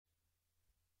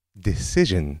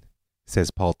Decision,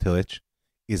 says Paul Tillich,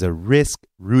 is a risk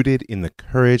rooted in the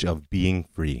courage of being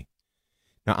free.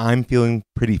 Now, I'm feeling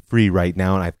pretty free right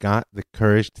now, and I've got the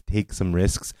courage to take some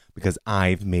risks because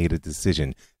I've made a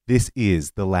decision. This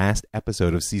is the last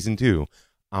episode of Season 2.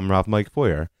 I'm Rav Mike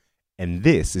Foyer, and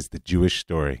this is the Jewish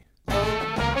Story.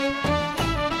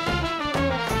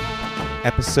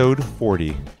 Episode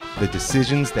 40, The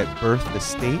Decisions That Birthed the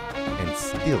State and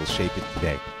Still Shape It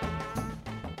Today.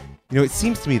 You know, it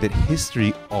seems to me that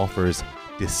history offers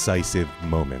decisive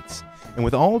moments. And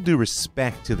with all due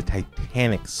respect to the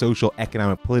titanic social,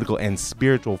 economic, political, and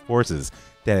spiritual forces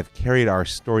that have carried our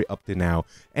story up to now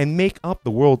and make up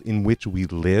the world in which we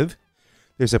live,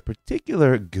 there's a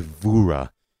particular gevura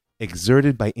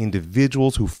exerted by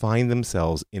individuals who find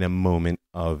themselves in a moment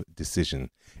of decision.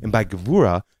 And by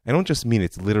gevura, I don't just mean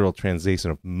its literal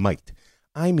translation of might.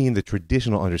 I mean the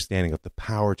traditional understanding of the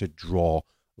power to draw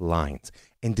lines.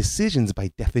 And decisions,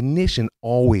 by definition,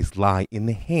 always lie in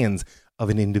the hands of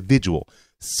an individual.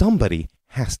 Somebody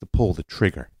has to pull the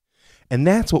trigger. And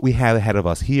that's what we have ahead of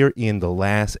us here in the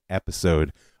last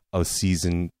episode of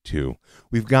Season 2.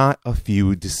 We've got a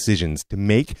few decisions to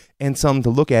make and some to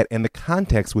look at and the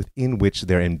context within which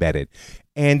they're embedded.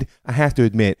 And I have to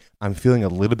admit, I'm feeling a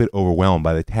little bit overwhelmed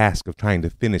by the task of trying to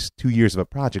finish 2 years of a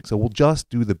project, so we'll just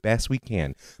do the best we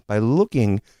can by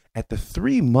looking at the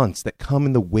 3 months that come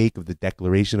in the wake of the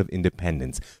Declaration of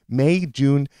Independence. May,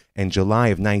 June, and July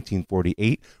of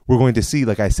 1948. We're going to see,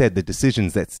 like I said, the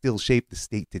decisions that still shape the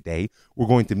state today. We're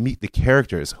going to meet the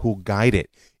characters who guide it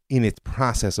in its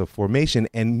process of formation,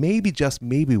 and maybe, just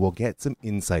maybe, we'll get some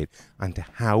insight onto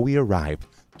how we arrived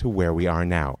to where we are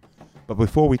now. But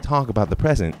before we talk about the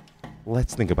present,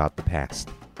 let's think about the past.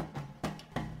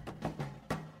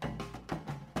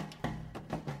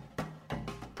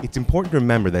 It's important to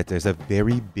remember that there's a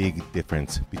very big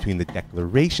difference between the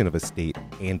declaration of a state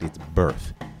and its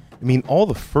birth. I mean, all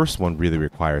the first one really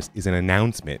requires is an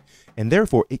announcement, and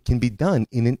therefore it can be done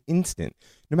in an instant.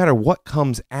 No matter what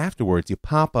comes afterwards, you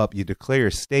pop up, you declare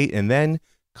a state, and then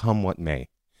come what may.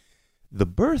 The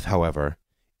birth, however,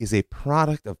 is a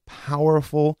product of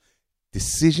powerful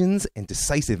decisions and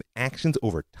decisive actions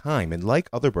over time, and like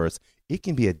other births, it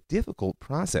can be a difficult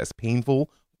process, painful,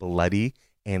 bloody,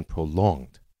 and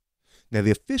prolonged. Now,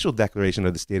 the official declaration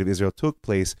of the State of Israel took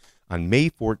place on May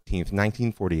 14th,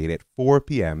 1948 at 4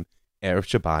 p.m. Erev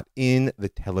Shabbat in the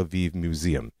Tel Aviv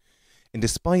Museum. And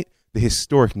despite the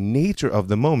historic nature of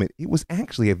the moment, it was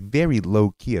actually a very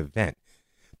low-key event.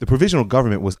 The provisional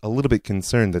government was a little bit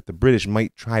concerned that the British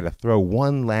might try to throw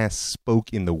one last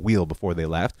spoke in the wheel before they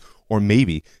left, or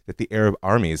maybe that the Arab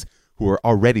armies, who were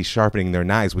already sharpening their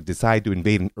knives, would decide to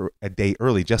invade a day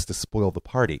early just to spoil the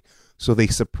party. So they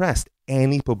suppressed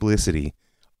any publicity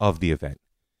of the event.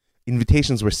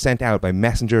 Invitations were sent out by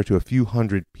messenger to a few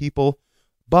hundred people,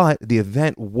 but the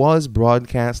event was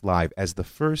broadcast live as the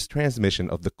first transmission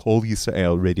of the Kol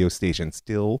Yisrael radio station,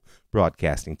 still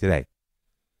broadcasting today.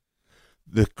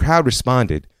 The crowd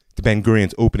responded to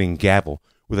Ben-Gurion's opening gavel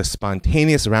with a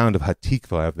spontaneous round of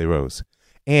Hatikva as they rose.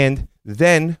 And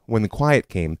then, when the quiet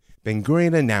came,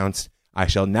 Ben-Gurion announced, "I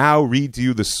shall now read to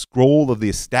you the scroll of the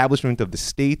establishment of the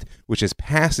state, which has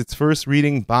passed its first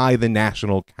reading by the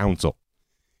National Council."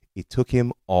 It took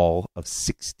him all of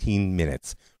 16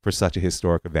 minutes for such a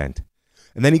historic event.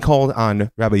 And then he called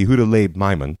on Rabbi Yehuda Leib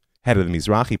Maimon, head of the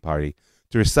Mizrahi party,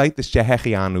 to recite the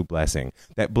Shehechianu blessing,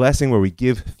 that blessing where we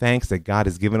give thanks that God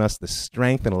has given us the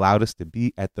strength and allowed us to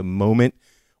be at the moment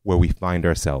where we find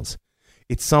ourselves.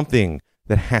 It's something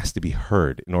that has to be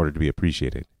heard in order to be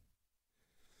appreciated.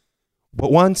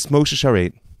 But once Moshe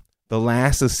Sharet, the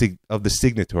last of the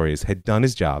signatories, had done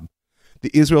his job,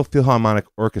 the Israel Philharmonic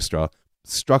Orchestra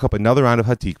struck up another round of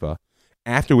Hatikva,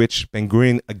 after which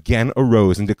Ben-Gurion again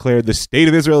arose and declared, "The State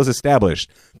of Israel is established.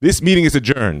 This meeting is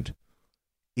adjourned."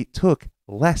 It took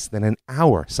less than an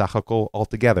hour, Sachakol,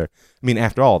 altogether. I mean,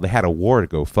 after all, they had a war to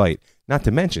go fight, not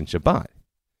to mention Shabbat.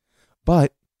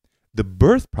 But the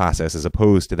birth process, as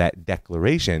opposed to that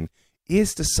declaration,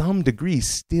 is to some degree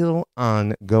still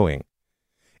ongoing.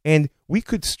 And we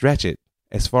could stretch it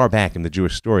as far back in the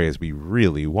Jewish story as we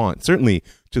really want, certainly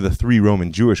to the 3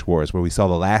 Roman Jewish wars, where we saw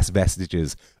the last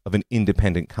vestiges of an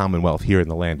independent commonwealth here in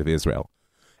the land of Israel.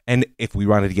 And if we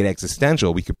wanted to get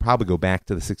existential, we could probably go back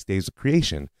to the 6 days of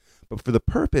creation. But for the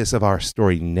purpose of our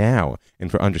story now,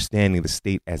 and for understanding the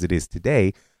state as it is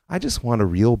today, I just want to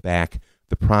reel back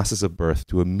the process of birth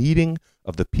to a meeting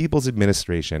of the People's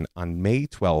Administration on May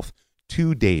 12th,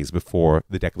 2 days before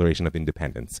the Declaration of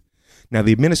Independence. Now,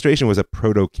 the administration was a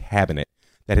proto-cabinet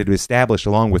that had been established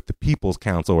along with the People's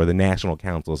Council, or the National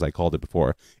Council, as I called it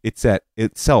before. It's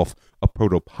itself a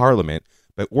proto-parliament,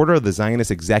 by order of the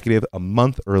Zionist executive a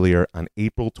month earlier on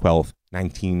April 12,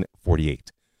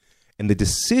 1948. And the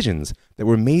decisions that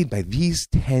were made by these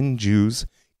 10 Jews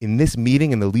in this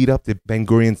meeting in the lead up to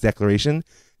Ben-Gurion's declaration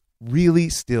really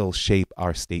still shape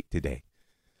our state today.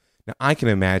 Now, I can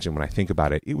imagine when I think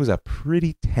about it, it was a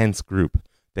pretty tense group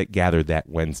that gathered that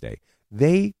Wednesday.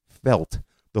 They felt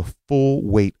the full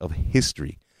weight of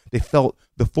history. They felt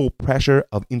the full pressure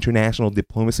of international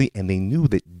diplomacy, and they knew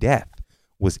that death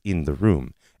was in the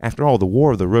room. After all, the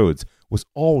War of the Rhodes was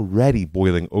already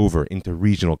boiling over into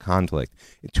regional conflict.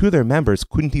 And two of their members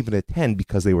couldn't even attend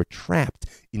because they were trapped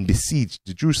in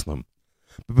besieged Jerusalem.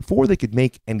 But before they could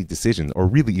make any decision or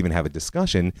really even have a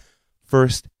discussion,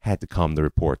 first had to come the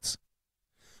reports.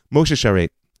 Moshe Sharet,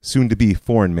 soon to be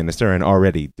foreign minister and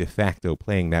already de facto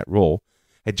playing that role,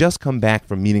 had just come back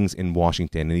from meetings in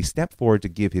Washington, and he stepped forward to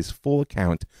give his full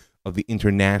account of the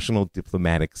international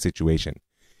diplomatic situation.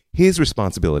 His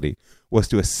responsibility was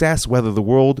to assess whether the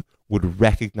world would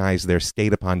recognize their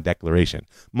state upon declaration,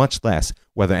 much less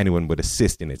whether anyone would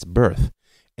assist in its birth.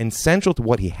 And central to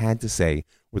what he had to say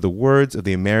were the words of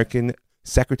the American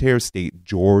Secretary of State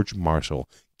George Marshall,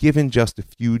 given just a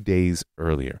few days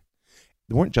earlier.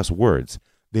 They weren't just words,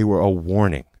 they were a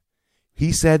warning.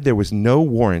 He said there was no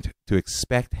warrant to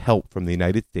expect help from the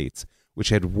United States, which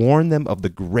had warned them of the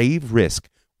grave risk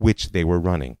which they were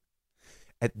running.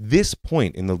 At this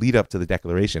point in the lead up to the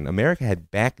declaration, America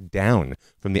had backed down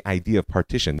from the idea of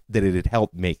partition that it had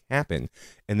helped make happen,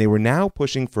 and they were now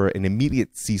pushing for an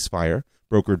immediate ceasefire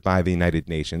brokered by the United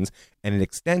Nations and an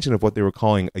extension of what they were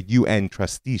calling a UN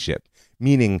trusteeship,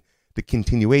 meaning the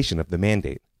continuation of the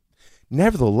mandate.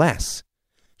 Nevertheless,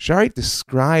 Sharet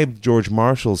described George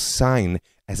Marshall's sign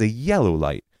as a yellow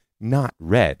light, not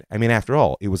red. I mean, after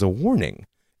all, it was a warning,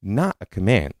 not a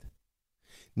command.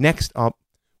 Next up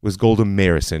was Golda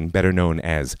Meirson, better known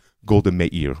as Golda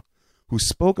Meir, who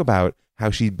spoke about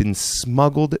how she'd been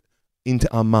smuggled into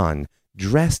Amman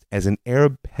dressed as an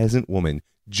Arab peasant woman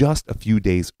just a few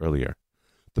days earlier.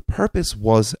 The purpose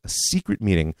was a secret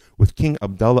meeting with King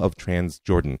Abdullah of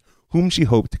Transjordan, whom she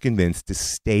hoped to convince to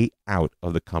stay out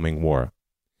of the coming war.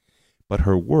 But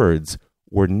her words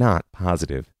were not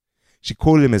positive. She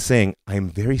quoted him as saying, "I am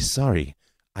very sorry.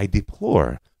 I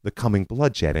deplore the coming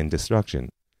bloodshed and destruction."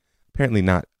 Apparently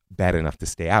not bad enough to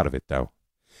stay out of it, though.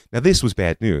 Now, this was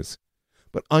bad news.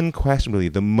 But unquestionably,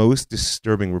 the most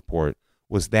disturbing report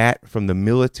was that from the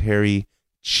military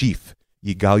chief,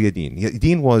 Yigal Yadin.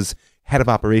 Yadin was head of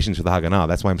operations for the Haganah.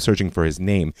 That's why I'm searching for his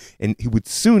name. And he would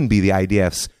soon be the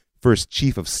IDF's first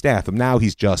chief of staff. But now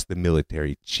he's just the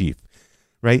military chief.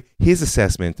 Right? His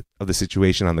assessment of the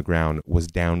situation on the ground was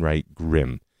downright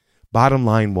grim. Bottom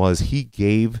line was he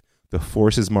gave the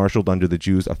forces marshaled under the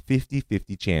Jews a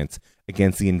 50-50 chance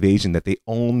against the invasion that they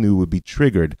all knew would be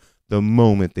triggered the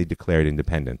moment they declared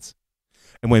independence.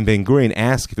 And when Ben-Gurion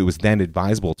asked if it was then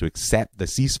advisable to accept the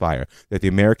ceasefire that the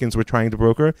Americans were trying to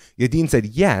broker, Yadin said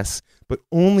yes, but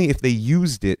only if they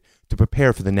used it to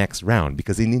prepare for the next round,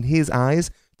 because in his eyes,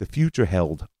 the future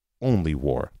held only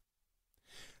war.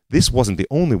 This wasn't the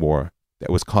only war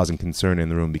that was causing concern in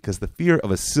the room, because the fear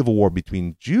of a civil war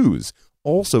between Jews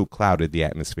also clouded the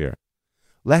atmosphere.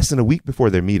 Less than a week before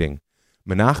their meeting,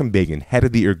 Menachem Begin, head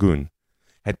of the Irgun,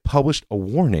 had published a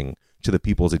warning to the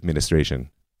People's Administration.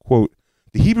 Quote,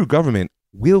 "The Hebrew government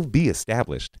will be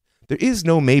established. There is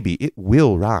no maybe, it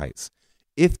will rise.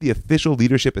 If the official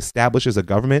leadership establishes a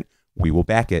government, we will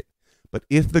back it. But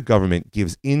if the government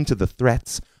gives in to the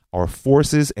threats, our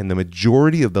forces and the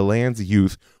majority of the land's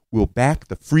youth will back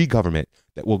the free government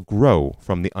that will grow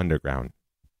from the underground."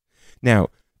 Now,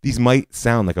 these might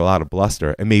sound like a lot of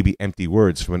bluster and maybe empty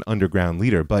words from an underground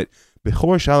leader, but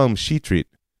Bechor Shalom Shitrit,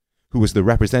 who was the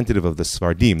representative of the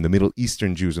Sfardim, the Middle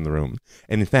Eastern Jews in the room,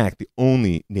 and in fact the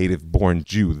only native-born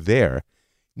Jew there,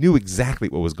 knew exactly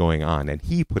what was going on, and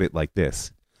he put it like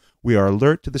this: "We are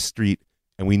alert to the street,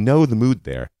 and we know the mood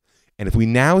there, and if we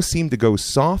now seem to go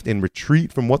soft and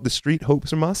retreat from what the street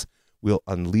hopes from us, we'll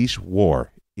unleash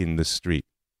war in the street."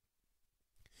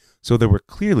 So there were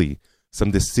clearly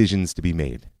some decisions to be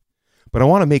made. But I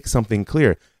want to make something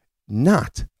clear,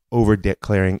 not over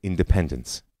declaring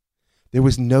independence. There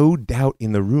was no doubt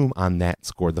in the room on that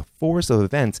score. The force of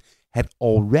events had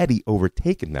already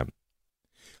overtaken them.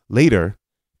 Later,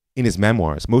 in his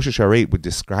memoirs, Moshe Sharet would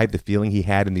describe the feeling he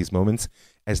had in these moments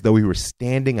as though he were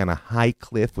standing on a high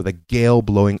cliff with a gale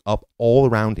blowing up all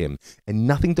around him and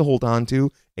nothing to hold on to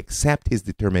except his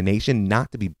determination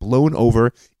not to be blown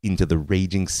over into the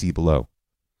raging sea below.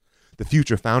 The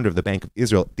future founder of the Bank of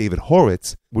Israel, David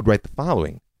Horowitz, would write the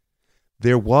following: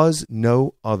 "There was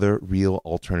no other real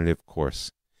alternative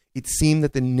course. It seemed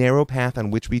that the narrow path on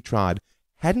which we trod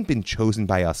hadn't been chosen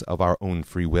by us of our own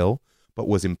free will, but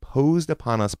was imposed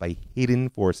upon us by hidden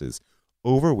forces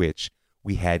over which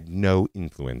we had no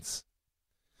influence.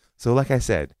 So like I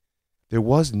said, there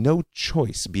was no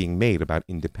choice being made about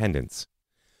independence,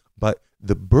 but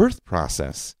the birth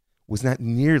process was not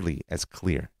nearly as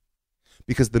clear,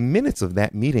 because the minutes of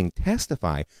that meeting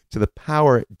testify to the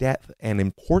power, depth, and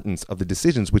importance of the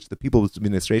decisions which the People's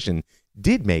Administration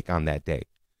did make on that day.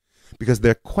 Because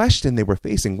their question they were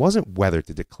facing wasn't whether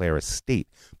to declare a state,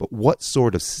 but what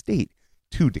sort of state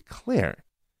to declare.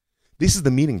 This is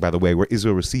the meeting, by the way, where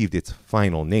Israel received its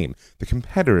final name. The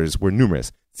competitors were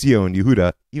numerous: Zion,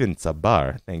 Yehuda, even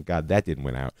Tzabar. Thank God that didn't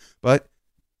win out. But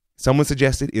someone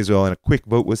suggested Israel, and a quick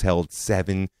vote was held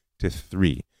 7-3.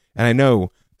 And I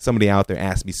know somebody out there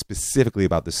asked me specifically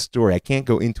about the story. I can't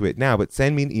go into it now, but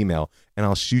send me an email, and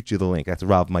I'll shoot you the link. That's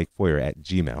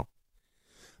robmikefoyer@gmail.com.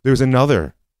 There's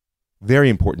another very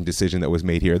important decision that was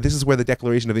made here. This is where the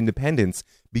Declaration of Independence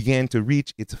began to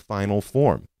reach its final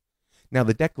form. Now,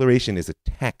 the Declaration is a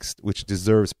text which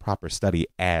deserves proper study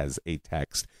as a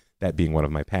text, that being one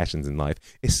of my passions in life,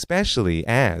 especially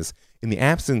as, in the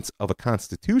absence of a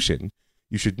constitution,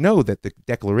 you should know that the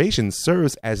Declaration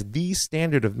serves as the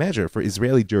standard of measure for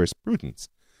Israeli jurisprudence.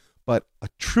 But a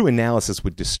true analysis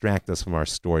would distract us from our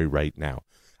story right now.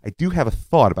 I do have a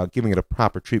thought about giving it a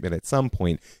proper treatment at some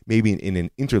point, maybe in an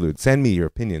interlude. Send me your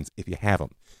opinions if you have them.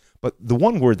 But the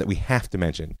one word that we have to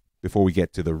mention before we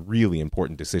get to the really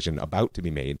important decision about to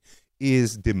be made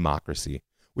is democracy,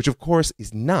 which of course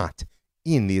is not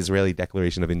in the Israeli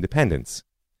Declaration of Independence.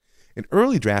 An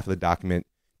early draft of the document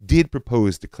did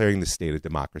propose declaring the state a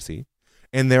democracy,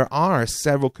 and there are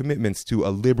several commitments to a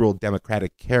liberal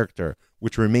democratic character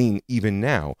which remain even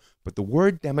now, but the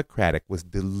word democratic was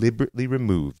deliberately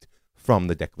removed from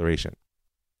the declaration.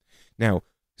 Now,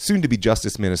 soon-to-be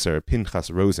Justice Minister Pinchas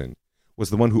Rosen was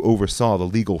the one who oversaw the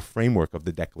legal framework of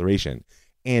the declaration,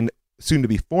 and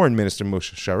soon-to-be Foreign Minister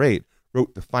Moshe Sharet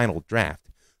wrote the final draft.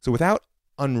 So without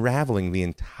unraveling the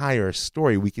entire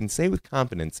story, we can say with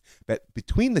confidence that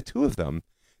between the two of them,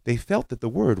 they felt that the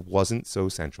word wasn't so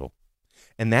central.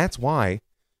 And that's why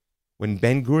when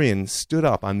Ben-Gurion stood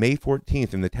up on May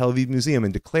 14th in the Tel Aviv Museum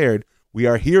and declared, "We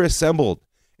are here assembled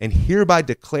and hereby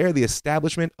declare the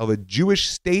establishment of a Jewish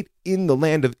state in the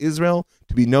land of Israel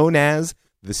to be known as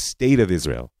the State of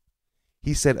Israel,"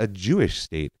 he said a Jewish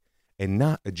state and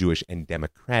not a Jewish and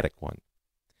democratic one.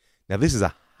 Now, this is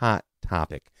a hot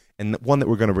topic, and one that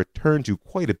we're going to return to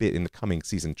quite a bit in the coming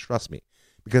season, trust me,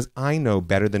 because I know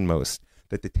better than most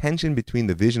that the tension between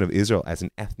the vision of Israel as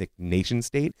an ethnic nation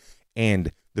state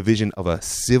and the vision of a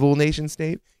civil nation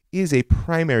state is a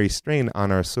primary strain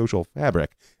on our social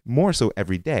fabric, more so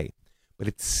every day. But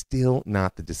it's still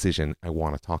not the decision I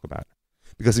want to talk about.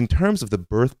 Because in terms of the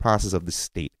birth process of the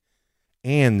state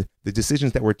and the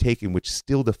decisions that were taken which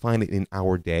still define it in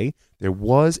our day, there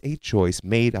was a choice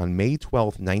made on May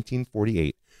 12,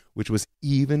 1948, which was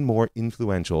even more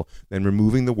influential than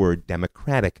removing the word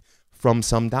democratic from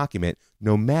some document,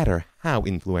 no matter how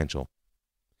influential.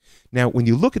 Now, when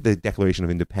you look at the Declaration of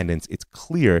Independence, it's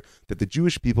clear that the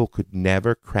Jewish people could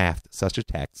never craft such a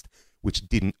text which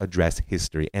didn't address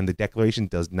history, and the Declaration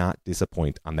does not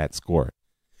disappoint on that score.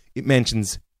 It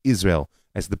mentions Israel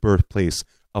as the birthplace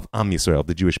of Am Yisrael,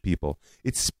 the Jewish people.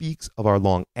 It speaks of our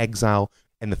long exile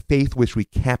and the faith which we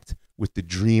kept with the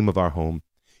dream of our home.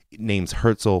 It names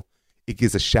Herzl. It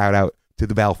gives a shout out to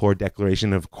the Balfour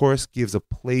Declaration, and of course gives a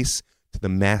place to the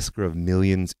massacre of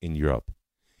millions in Europe.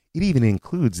 It even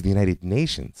includes the United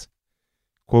Nations.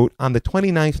 Quote, "On the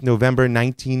 29th November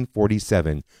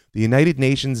 1947, the United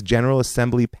Nations General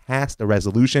Assembly passed a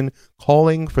resolution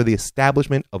calling for the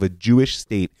establishment of a Jewish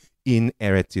state in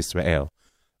Eretz Yisrael.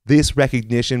 This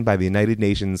recognition by the United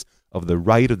Nations of the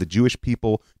right of the Jewish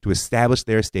people to establish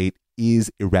their state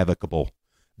is irrevocable.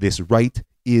 This right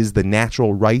is the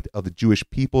natural right of the Jewish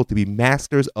people to be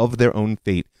masters of their own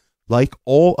fate, like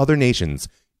all other nations,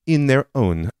 in their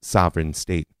own sovereign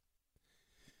state."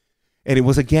 And it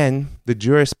was again the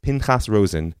jurist Pinchas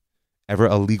Rosen, ever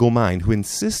a legal mind, who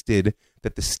insisted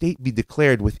that the state be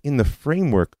declared within the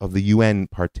framework of the UN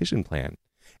partition plan.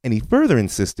 And he further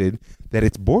insisted that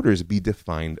its borders be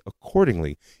defined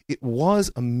accordingly. It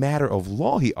was a matter of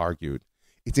law, he argued.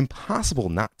 It's impossible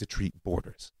not to treat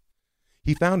borders.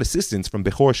 He found assistance from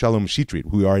Bechor Shalom Shitrit,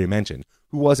 who we already mentioned,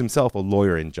 who was himself a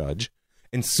lawyer and judge,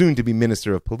 and soon to be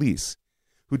Minister of Police,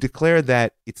 who declared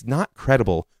that it's not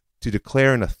credible to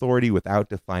declare an authority without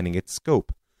defining its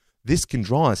scope. This can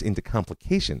draw us into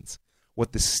complications.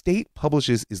 What the state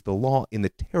publishes is the law in the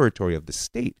territory of the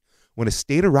state. When a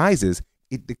state arises,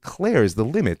 it declares the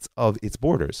limits of its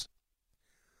borders.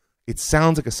 It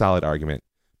sounds like a solid argument,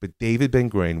 but David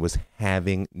Ben-Gurion was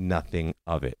having nothing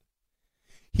of it.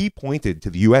 He pointed to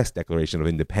the U.S. Declaration of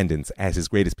Independence as his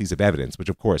greatest piece of evidence, which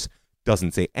of course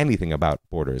doesn't say anything about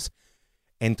borders,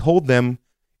 and told them,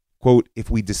 quote, "If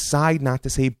we decide not to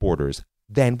say borders,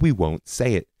 then we won't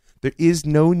say it. There is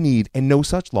no need and no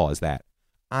such law as that.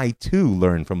 I, too,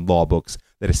 learned from law books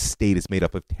that a state is made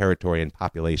up of territory and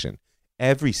population.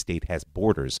 Every state has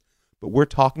borders, but we're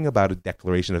talking about a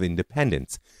Declaration of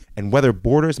Independence, and whether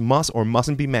borders must or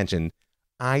mustn't be mentioned,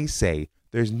 I say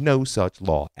there's no such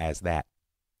law as that."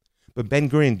 But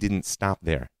Ben-Gurion didn't stop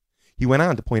there. He went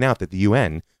on to point out that the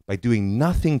UN, by doing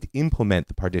nothing to implement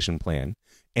the partition plan,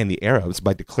 and the Arabs,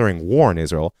 by declaring war on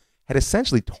Israel, had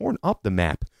essentially torn up the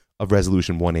map of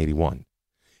Resolution 181.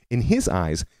 In his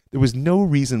eyes, there was no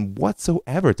reason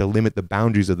whatsoever to limit the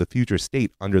boundaries of the future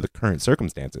state under the current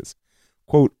circumstances.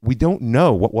 Quote, "We don't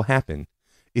know what will happen.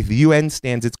 If the UN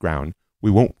stands its ground, we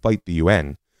won't fight the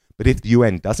UN. But if the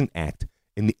UN doesn't act,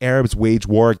 and the Arabs wage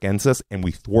war against us and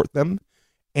we thwart them,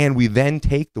 and we then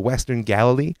take the Western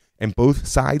Galilee and both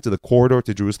sides of the corridor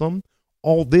to Jerusalem,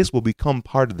 all this will become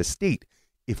part of the state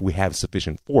if we have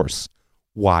sufficient force.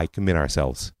 Why commit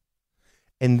ourselves?"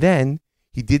 And then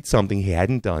he did something he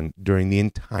hadn't done during the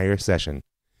entire session.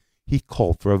 He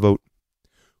called for a vote.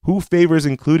 Who favors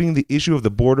including the issue of the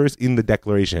borders in the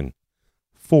declaration?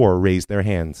 4 raised their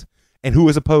hands. And who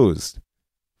is opposed?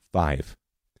 5.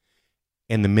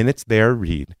 And the minutes there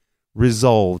read,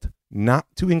 resolved not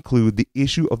to include the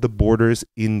issue of the borders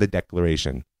in the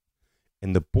declaration.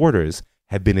 And the borders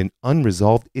have been an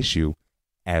unresolved issue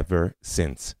ever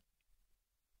since.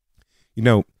 You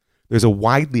know, there's a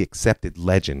widely accepted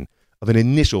legend of an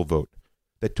initial vote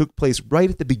that took place right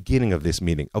at the beginning of this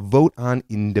meeting, a vote on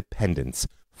independence,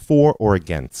 for or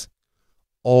against.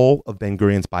 All of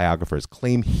Ben-Gurion's biographers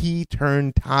claim he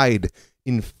turned tide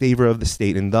in favor of the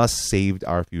state and thus saved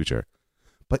our future.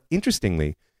 But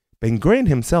interestingly, Ben-Gurion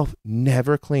himself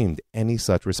never claimed any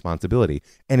such responsibility.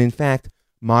 And in fact,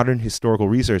 modern historical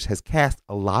research has cast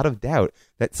a lot of doubt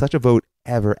that such a vote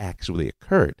ever actually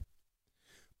occurred.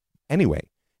 Anyway,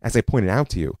 as I pointed out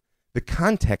to you, the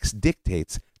context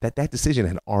dictates that that decision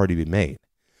had already been made.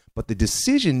 But the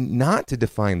decision not to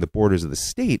define the borders of the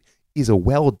state is a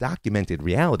well-documented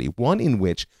reality, one in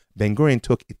which Ben-Gurion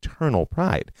took eternal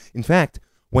pride. In fact,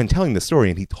 when telling the story,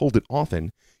 and he told it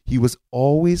often, he was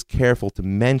always careful to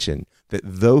mention that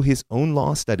though his own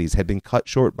law studies had been cut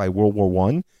short by World War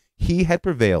I, he had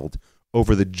prevailed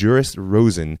over the jurist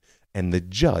Rosen and the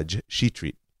judge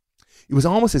Sheetreat. It was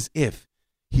almost as if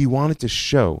he wanted to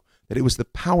show that it was the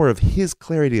power of his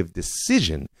clarity of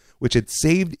decision which had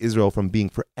saved Israel from being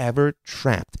forever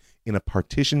trapped in a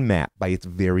partition map by its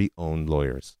very own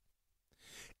lawyers.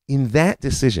 In that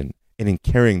decision, and in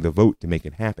carrying the vote to make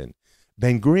it happen,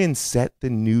 Ben-Gurion set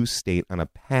the new state on a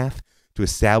path to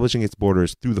establishing its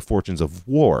borders through the fortunes of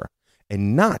war,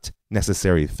 and not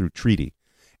necessarily through treaty.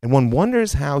 And one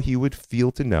wonders how he would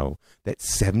feel to know that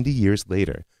 70 years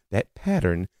later, that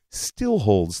pattern still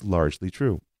holds largely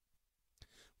true.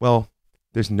 Well,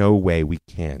 there's no way we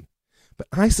can. But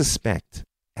I suspect,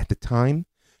 at the time,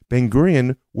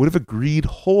 Ben-Gurion would have agreed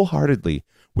wholeheartedly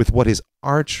with what his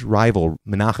arch-rival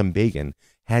Menachem Begin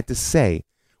had to say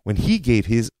when he gave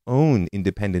his own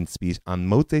independence speech on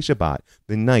Motzei Shabbat,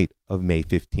 the night of May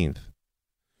 15th.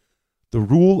 The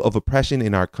rule of oppression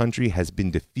in our country has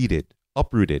been defeated,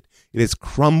 uprooted. It has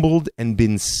crumbled and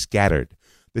been scattered.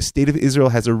 The state of Israel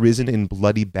has arisen in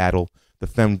bloody battle. The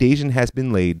foundation has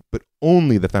been laid, but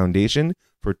only the foundation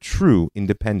for true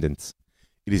independence.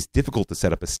 It is difficult to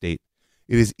set up a state.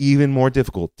 It is even more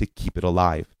difficult to keep it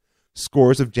alive.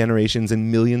 Scores of generations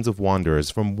and millions of wanderers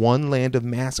from one land of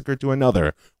massacre to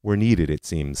another were needed, it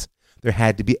seems. There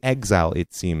had to be exile,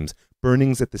 it seems,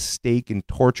 burnings at the stake and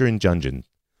torture in dungeons.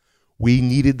 We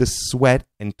needed the sweat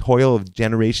and toil of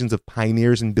generations of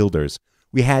pioneers and builders.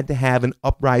 We had to have an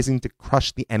uprising to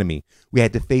crush the enemy. We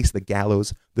had to face the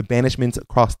gallows, the banishments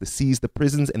across the seas, the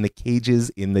prisons, and the cages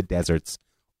in the deserts.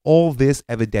 All this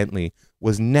evidently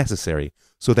was necessary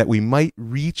so that we might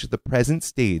reach the present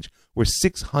stage where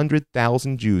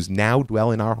 600,000 Jews now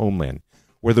dwell in our homeland,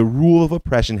 where the rule of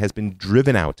oppression has been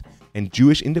driven out and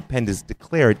Jewish independence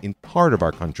declared in part of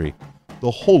our country,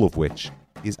 the whole of which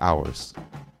is ours.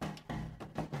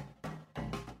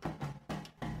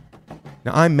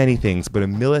 Now, I'm many things, but a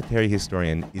military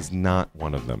historian is not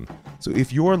one of them. So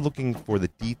if you're looking for the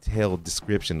detailed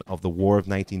description of the War of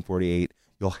 1948,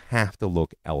 you'll have to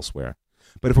look elsewhere.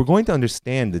 But if we're going to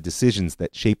understand the decisions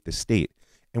that shaped the state,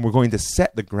 and we're going to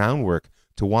set the groundwork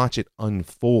to watch it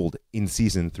unfold in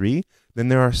Season 3, then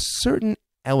there are certain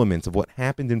elements of what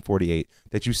happened in 48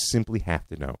 that you simply have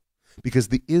to know. because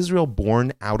the Israel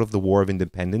born out of the War of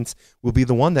Independence will be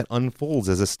the one that unfolds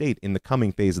as a state in the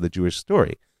coming phase of the Jewish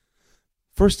story.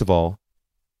 First of all,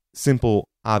 simple,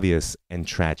 obvious, and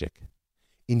tragic.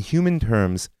 In human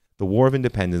terms, the War of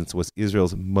Independence was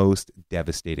Israel's most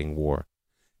devastating war.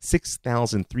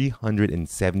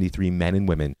 6,373 men and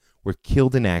women were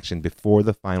killed in action before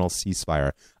the final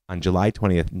ceasefire on July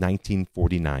 20th,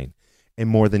 1949, and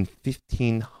more than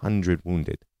 1,500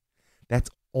 wounded. That's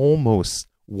almost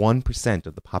 1%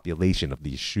 of the population of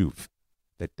the Yishuv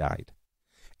that died.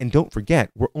 And don't forget,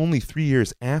 we're only 3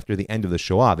 years after the end of the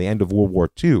Shoah, the end of World War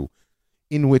II,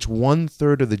 in which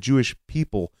 1/3 of the Jewish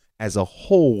people as a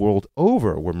whole world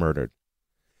over were murdered.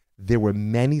 There were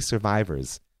many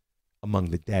survivors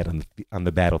among the dead on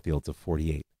the battlefields of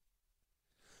 48.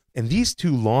 And these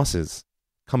two losses,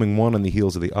 coming one on the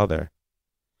heels of the other,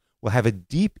 will have a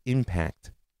deep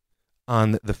impact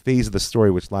on the phase of the story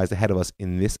which lies ahead of us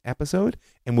in this episode,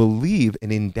 and will leave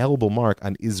an indelible mark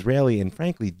on Israeli and,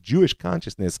 frankly, Jewish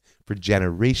consciousness for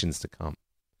generations to come.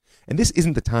 And this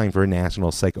isn't the time for a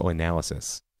national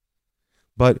psychoanalysis.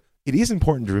 But it is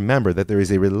important to remember that there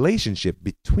is a relationship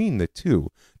between the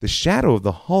two. The shadow of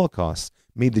the Holocaust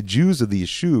made the Jews of the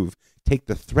Yishuv take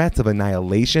the threats of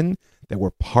annihilation that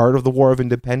were part of the War of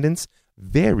Independence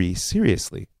very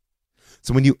seriously.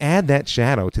 So when you add that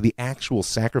shadow to the actual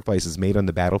sacrifices made on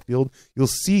the battlefield, you'll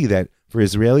see that for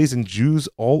Israelis and Jews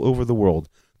all over the world,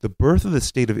 the birth of the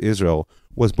State of Israel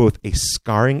was both a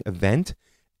scarring event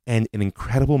and an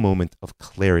incredible moment of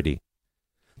clarity.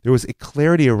 There was a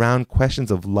clarity around questions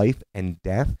of life and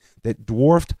death that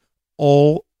dwarfed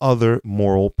all other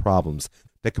moral problems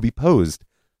that could be posed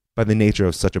by the nature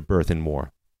of such a birth in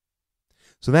war.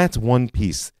 So that's one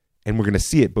piece, and we're going to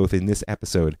see it both in this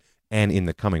episode and in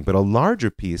the coming. But a larger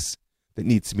piece that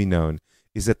needs to be known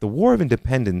is that the War of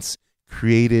Independence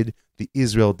created the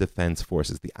Israel Defense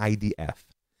Forces, the IDF.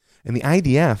 And the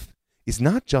IDF is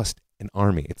not just an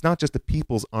army. It's not just a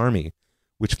people's army,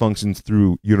 which functions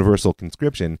through universal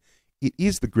conscription. It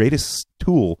is the greatest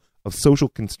tool of social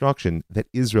construction that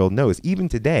Israel knows. Even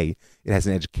today, it has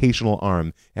an educational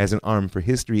arm, it has an arm for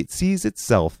history. It sees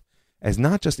itself as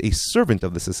not just a servant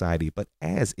of the society, but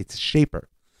as its shaper.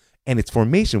 And its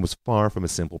formation was far from a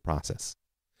simple process.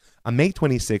 On May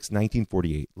 26,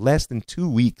 1948, less than 2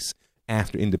 weeks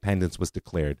after independence was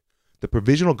declared, the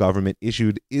provisional government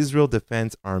issued Israel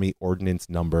Defense Army Ordinance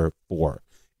Number 4.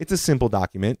 It's a simple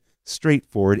document,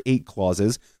 straightforward, 8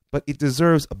 clauses, but it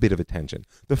deserves a bit of attention.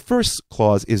 The first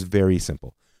clause is very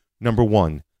simple. Number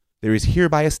 1, there is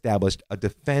hereby established a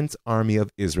defense army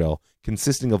of Israel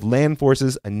consisting of land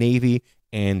forces, a navy,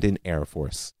 and an air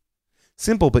force.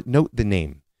 Simple, but note the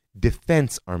name,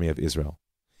 Defense Army of Israel.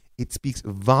 It speaks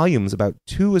volumes about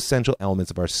 2 essential elements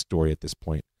of our story at this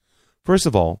point. First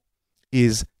of all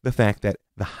is the fact that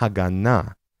the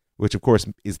Haganah, which of course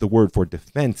is the word for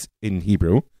defense in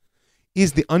Hebrew,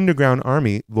 is the underground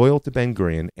army loyal to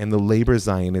Ben-Gurion and the labor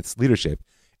Zionist leadership,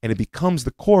 and it becomes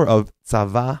the core of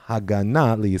Tzava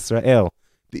Haganah LiYisrael,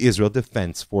 the Israel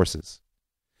Defense Forces.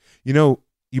 You know,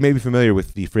 you may be familiar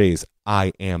with the phrase,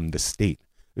 "I am the state,"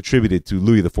 attributed to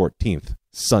Louis XIV,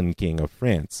 Sun King of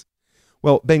France.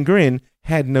 Well, Ben-Gurion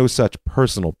had no such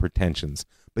personal pretensions,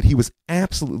 but he was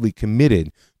absolutely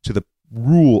committed to the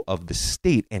rule of the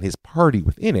state and his party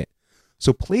within it.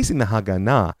 So placing the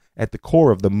Haganah at the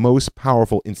core of the most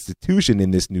powerful institution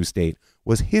in this new state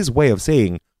was his way of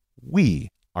saying,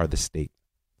 we are the state.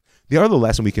 The other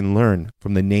lesson we can learn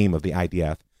from the name of the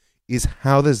IDF is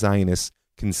how the Zionists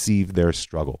conceived their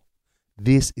struggle.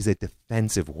 This is a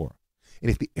defensive war. And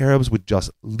if the Arabs would just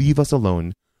leave us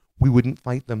alone, we wouldn't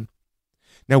fight them.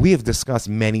 Now, we have discussed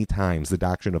many times the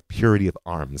doctrine of purity of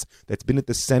arms that's been at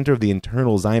the center of the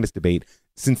internal Zionist debate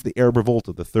since the Arab Revolt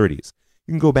of the 30s.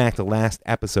 You can go back to last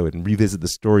episode and revisit the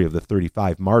story of the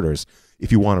 35 martyrs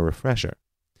if you want a refresher.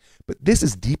 But this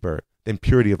is deeper than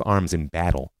purity of arms in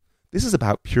battle. This is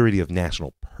about purity of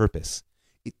national purpose.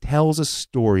 It tells a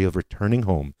story of returning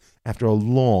home after a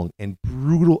long and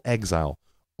brutal exile,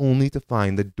 only to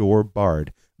find the door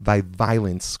barred by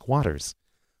violent squatters.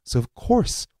 So of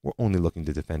course, we're only looking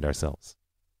to defend ourselves.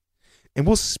 And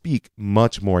we'll speak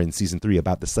much more in Season 3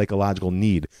 about the psychological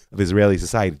need of Israeli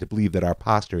society to believe that our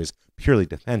posture is purely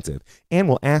defensive. And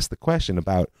we'll ask the question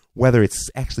about whether it's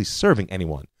actually serving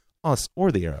anyone, us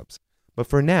or the Arabs. But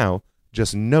for now,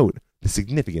 just note the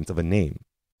significance of a name.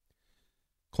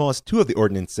 Clause 2 of the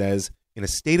ordinance says, in a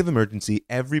state of emergency,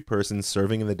 every person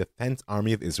serving in the Defense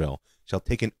Army of Israel shall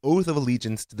take an oath of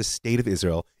allegiance to the state of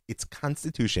Israel, its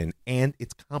constitution, and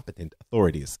its competent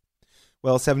authorities.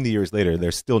 Well, 70 years later,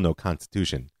 there's still no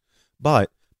constitution.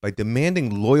 But by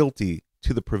demanding loyalty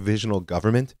to the provisional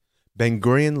government,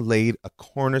 Ben-Gurion laid a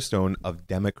cornerstone of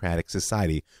democratic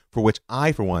society for which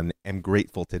I, for one, am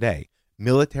grateful today.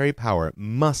 Military power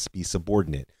must be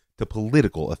subordinate to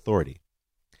political authority.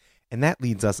 And that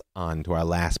leads us on to our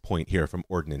last point here from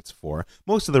Ordinance 4.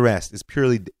 Most of the rest is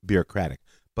purely bureaucratic,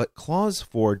 but Clause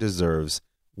 4 deserves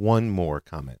one more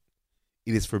comment.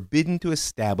 It is forbidden to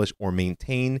establish or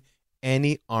maintain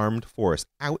any armed force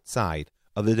outside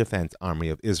of the defense army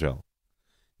of Israel.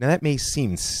 Now that may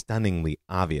seem stunningly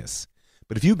obvious,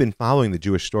 but if you've been following the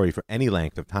Jewish story for any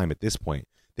length of time at this point,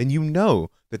 then you know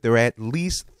that there are at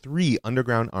least 3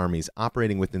 underground armies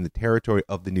operating within the territory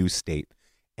of the new state,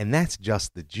 and that's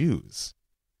just the Jews.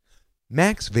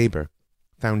 Max Weber,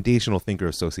 foundational thinker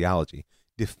of sociology,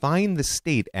 defined the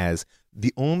state as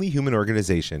the only human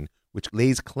organization which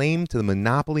lays claim to the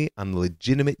monopoly on the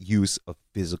legitimate use of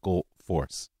physical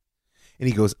force. And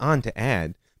he goes on to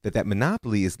add that that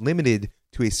monopoly is limited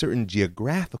to a certain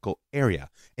geographical area,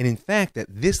 and in fact that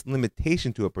this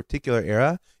limitation to a particular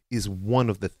area is one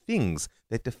of the things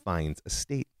that defines a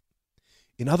state.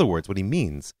 In other words, what he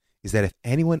means is that if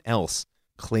anyone else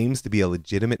claims to be a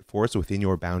legitimate force within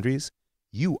your boundaries,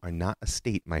 you are not a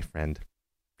state, my friend.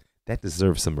 That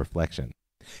deserves some reflection.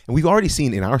 And we've already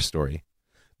seen in our story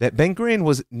that Ben-Gurion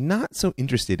was not so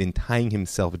interested in tying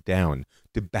himself down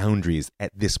to boundaries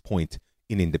at this point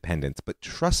in independence. But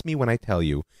trust me when I tell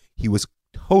you, he was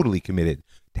totally committed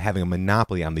to having a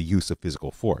monopoly on the use of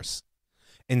physical force.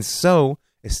 And so,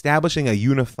 establishing a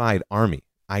unified army,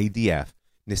 IDF,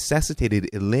 necessitated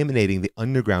eliminating the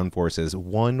underground forces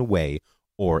one way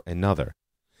or another.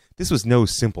 This was no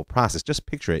simple process. Just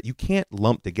picture it. You can't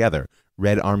lump together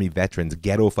Red Army veterans,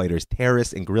 ghetto fighters,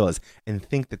 terrorists, and guerrillas and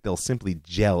think that they'll simply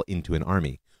gel into an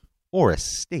army or a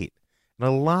state. And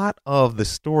a lot of the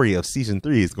story of Season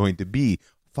 3 is going to be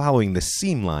following the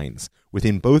seam lines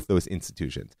within both those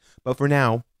institutions. But for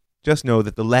now, just know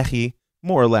that the Lehi,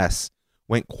 more or less,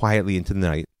 went quietly into the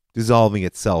night, dissolving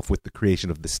itself with the creation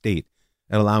of the state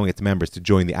and allowing its members to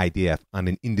join the IDF on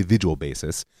an individual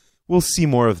basis. We'll see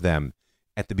more of them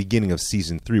at the beginning of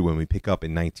Season 3 when we pick up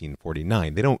in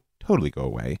 1949. They don't totally go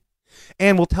away.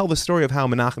 And we'll tell the story of how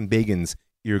Menachem Begin's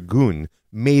Irgun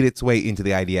made its way into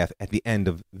the IDF at the end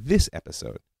of this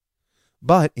episode.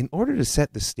 But in order to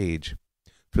set the stage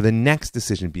for the next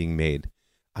decision being made,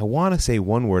 I want to say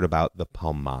one word about the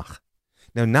Palmach.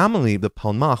 Now, nominally, the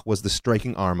Palmach was the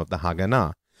striking arm of the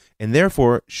Haganah, and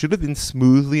therefore should have been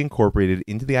smoothly incorporated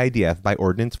into the IDF by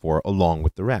Ordinance 4 along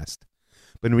with the rest.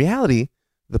 But in reality,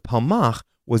 the Palmach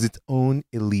was its own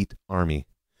elite army,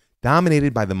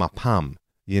 dominated by the Mapam,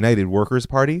 the United Workers'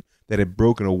 Party, that had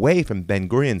broken away from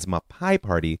Ben-Gurion's Mapai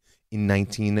Party in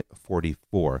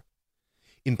 1944.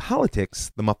 In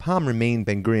politics, the Mapam remained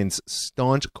Ben-Gurion's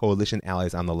staunch coalition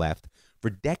allies on the left for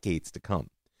decades to come.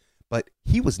 But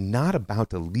he was not about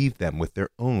to leave them with their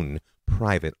own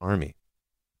private army.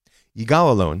 Yigal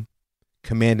Allon,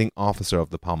 commanding officer of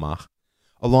the Palmach,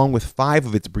 along with 5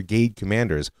 of its brigade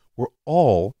commanders, were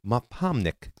all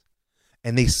Mapamnik,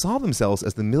 and they saw themselves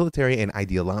as the military and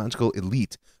ideological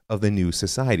elite of the new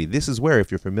society. This is where,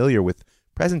 if you're familiar with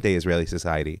present-day Israeli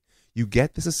society, you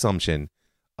get this assumption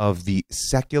of the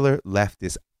secular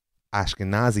leftist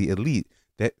Ashkenazi elite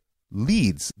that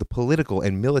leads the political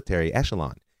and military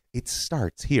echelon. It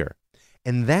starts here.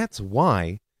 And that's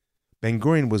why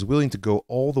Ben-Gurion was willing to go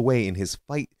all the way in his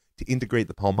fight to integrate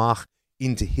the Palmach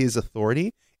into his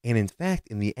authority. And in fact,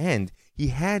 in the end, he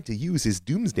had to use his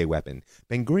doomsday weapon.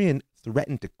 Ben-Gurion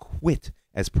threatened to quit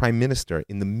as prime minister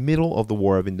in the middle of the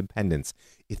War of Independence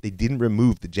if they didn't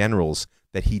remove the generals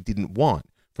that he didn't want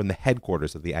from the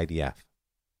headquarters of the IDF.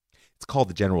 It's called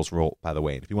the General's Revolt, by the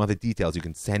way. And if you want the details, you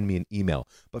can send me an email.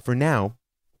 But for now,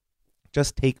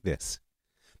 just take this,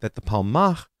 that the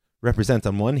Palmach represents,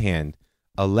 on one hand,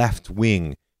 a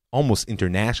left-wing, almost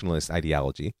internationalist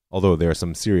ideology, although there are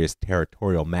some serious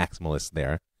territorial maximalists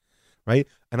there, right?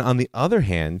 And on the other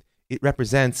hand, it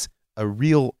represents a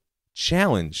real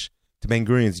challenge to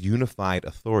Ben-Gurion's unified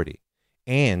authority.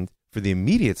 And for the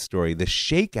immediate story, the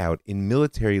shakeout in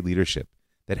military leadership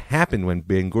that happened when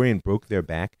Ben-Gurion broke their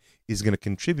back is going to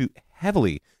contribute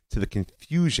heavily to the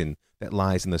confusion that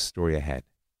lies in the story ahead.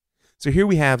 So here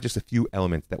we have just a few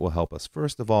elements that will help us.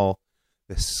 First of all,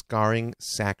 the scarring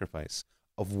sacrifice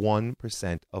of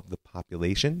 1% of the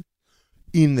population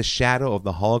in the shadow of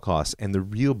the Holocaust and the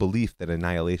real belief that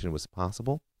annihilation was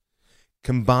possible,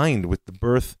 combined with the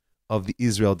birth of the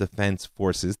Israel Defense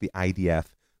Forces, the IDF,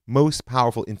 most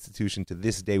powerful institution to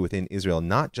this day within Israel,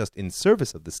 not just in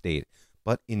service of the state,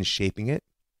 but in shaping it.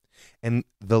 And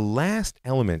the last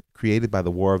element created by the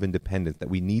War of Independence that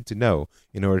we need to know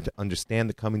in order to understand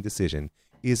the coming decision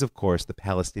is, of course, the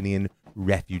Palestinian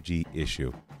refugee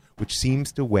issue, which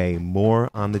seems to weigh more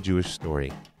on the Jewish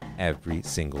story every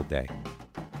single day.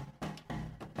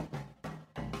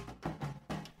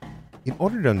 In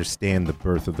order to understand the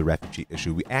birth of the refugee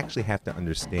issue, we actually have to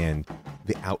understand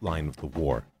the outline of the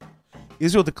war.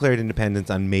 Israel declared independence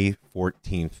on May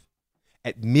 14th.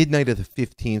 At midnight of the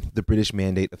 15th, the British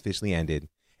mandate officially ended,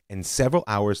 and several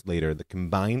hours later, the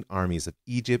combined armies of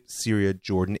Egypt, Syria,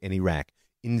 Jordan, and Iraq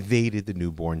invaded the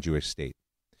newborn Jewish state.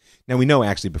 Now, we know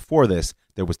actually before this,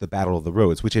 there was the Battle of the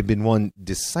Roads, which had been won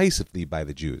decisively by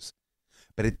the Jews.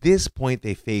 But at this point,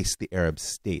 they faced the Arab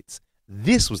states.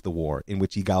 This was the war in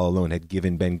which Yigal Allon had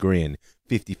given Ben-Gurion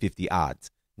 50-50 odds,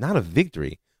 not of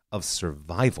victory, of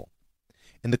survival.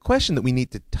 And the question that we need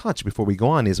to touch before we go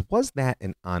on is, was that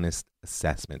an honest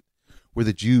assessment? Were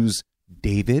the Jews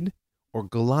David or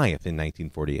Goliath in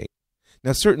 1948?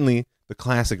 Now, certainly, the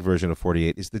classic version of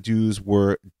 48 is the Jews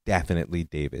were definitely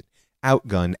David.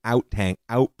 Outgunned, out-tanked,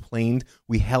 outplaned,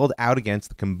 we held out against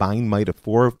the combined might of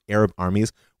 4 Arab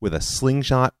armies with a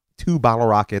slingshot, 2 bottle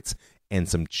rockets, and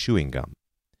some chewing gum.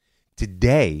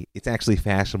 Today, it's actually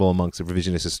fashionable amongst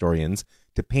revisionist historians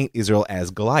to paint Israel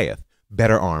as Goliath,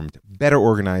 better armed, better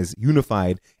organized,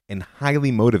 unified, and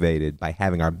highly motivated by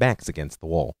having our backs against the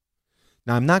wall.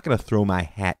 Now, I'm not going to throw my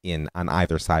hat in on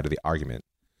either side of the argument,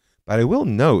 but I will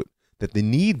note that the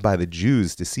need by the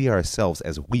Jews to see ourselves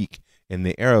as weak and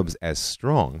the Arabs as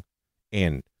strong,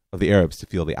 and of the Arabs to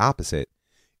feel the opposite,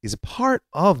 is a part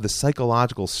of the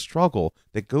psychological struggle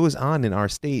that goes on in our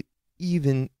state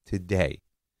even today.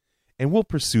 And we'll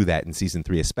pursue that in Season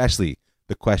 3, especially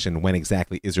the question when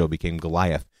exactly Israel became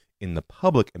Goliath in the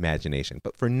public imagination.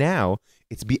 But for now,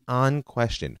 it's beyond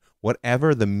question,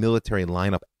 whatever the military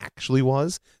lineup actually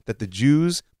was, that the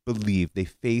Jews believed they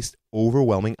faced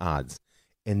overwhelming odds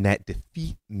and that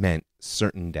defeat meant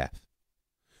certain death.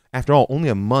 After all, only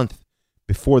a month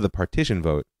before the partition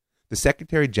vote, the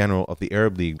Secretary General of the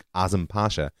Arab League, Azam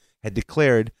Pasha, had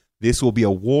declared this will be a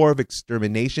war of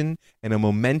extermination and a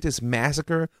momentous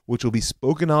massacre which will be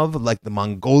spoken of like the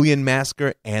Mongolian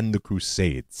massacre and the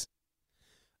Crusades.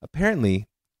 Apparently,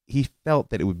 he felt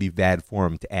that it would be bad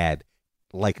form to add,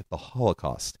 like the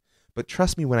Holocaust. But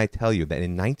trust me when I tell you that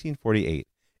in 1948,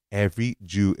 every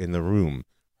Jew in the room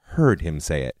heard him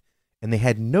say it, and they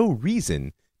had no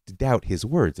reason to doubt his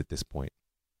words at this point.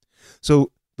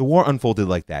 So the war unfolded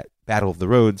like that. Battle of the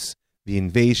Roads, the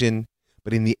invasion,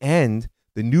 but in the end,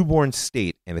 the newborn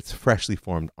state and its freshly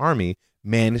formed army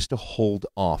managed to hold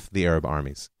off the Arab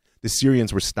armies. The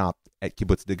Syrians were stopped at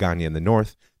Kibbutz Degania in the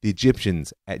north, the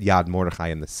Egyptians at Yad Mordechai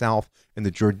in the south, and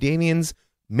the Jordanians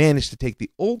managed to take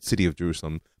the old city of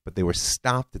Jerusalem, but they were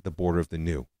stopped at the border of the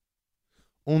new.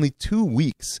 Only 2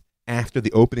 weeks after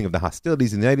the opening of the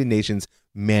hostilities, the United Nations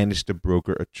managed to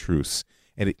broker a truce,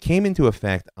 and it came into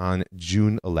effect on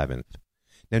June 11th.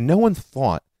 Now, no one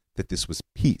thought that this was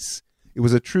peace. It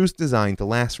was a truce designed to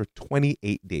last for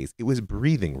 28 days. It was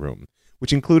breathing room,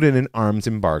 which included an arms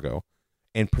embargo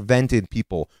and prevented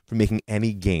people from making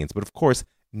any gains. But of course,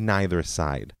 neither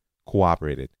side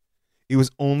cooperated. It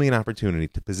was only an opportunity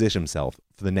to position himself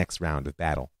for the next round of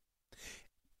battle.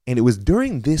 And it was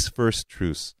during this first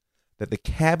truce that the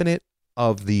cabinet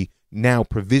of the now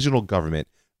provisional government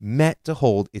met to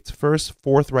hold its first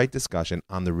forthright discussion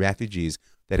on the refugees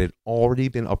that had already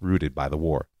been uprooted by the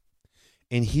war.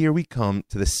 And here we come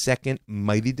to the second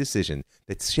mighty decision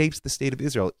that shapes the state of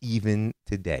Israel even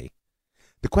today.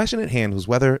 The question at hand was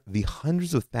whether the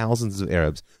hundreds of thousands of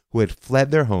Arabs who had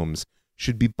fled their homes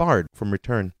should be barred from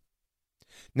return.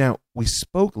 Now, we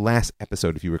spoke last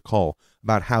episode, if you recall,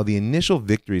 about how the initial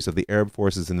victories of the Arab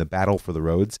forces in the battle for the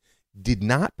roads did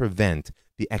not prevent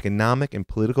the economic and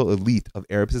political elite of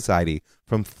Arab society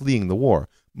from fleeing the war,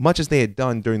 much as they had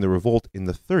done during the revolt in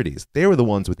the 30s. They were the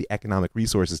ones with the economic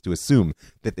resources to assume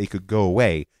that they could go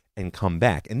away and come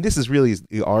back. And this is really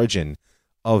the origin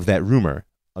of that rumor,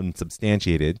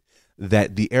 unsubstantiated,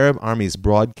 that the Arab armies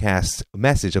broadcast a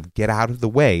message of get out of the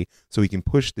way so we can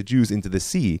push the Jews into the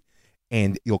sea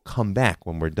and you'll come back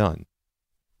when we're done.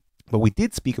 But we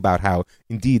did speak about how,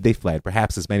 indeed, they fled,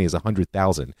 perhaps as many as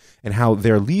 100,000, and how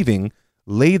their leaving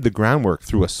laid the groundwork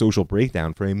through a social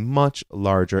breakdown for a much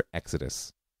larger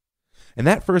exodus. And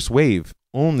that first wave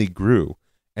only grew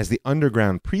as the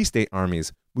underground pre-state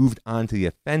armies moved on to the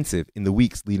offensive in the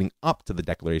weeks leading up to the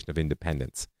Declaration of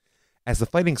Independence. As the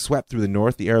fighting swept through the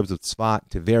north, the Arabs of Tzfat,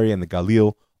 Tiberia, and the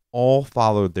Galil all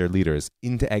followed their leaders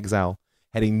into exile,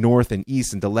 heading north and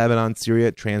east into Lebanon,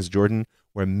 Syria, Transjordan,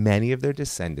 where many of their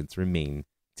descendants remain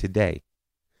today.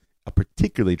 A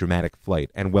particularly dramatic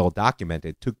flight, and well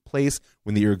documented, took place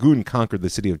when the Irgun conquered the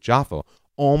city of Jaffa.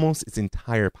 Almost its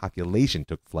entire population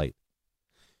took flight.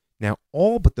 Now,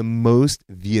 all but the most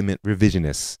vehement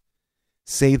revisionists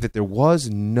say that there was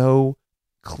no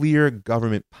clear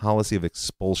government policy of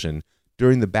expulsion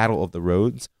during the Battle of the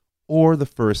Roads or the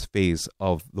first phase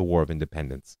of the War of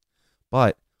Independence.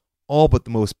 But all but the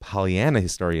most Pollyanna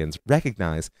historians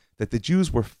recognize that the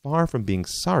Jews were far from being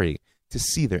sorry to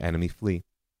see their enemy flee.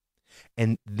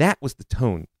 And that was the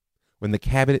tone when the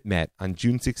cabinet met on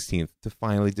June 16th to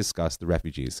finally discuss the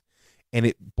refugees. And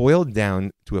it boiled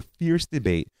down to a fierce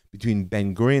debate between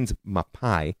Ben-Gurion's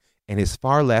Mapai and his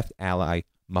far-left ally,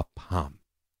 Mapam.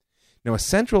 Now, a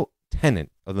central tenet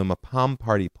of the Mapam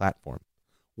party platform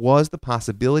was the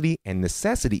possibility and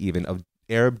necessity even of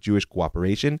Arab-Jewish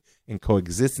cooperation and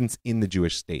coexistence in the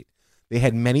Jewish state. They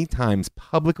had many times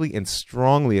publicly and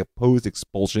strongly opposed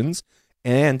expulsions,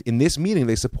 and in this meeting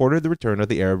they supported the return of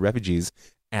the Arab refugees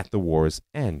at the war's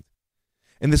end.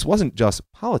 And this wasn't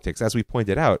just politics. As we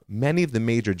pointed out, many of the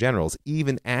major generals,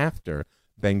 even after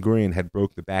Ben-Gurion had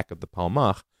broke the back of the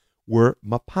Palmach, were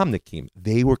Mapamnikim.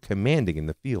 They were commanding in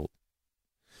the field.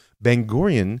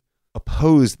 Ben-Gurion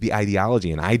opposed the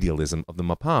ideology and idealism of the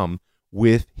Mapam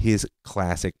with his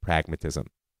classic pragmatism.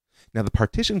 Now, the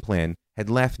partition plan had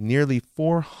left nearly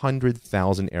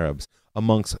 400,000 Arabs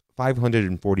amongst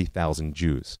 540,000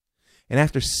 Jews. And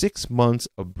after 6 months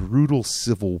of brutal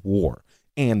civil war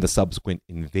and the subsequent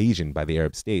invasion by the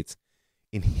Arab states,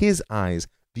 in his eyes,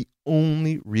 the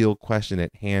only real question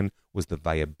at hand was the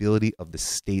viability of the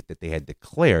state that they had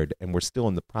declared and were still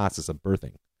in the process of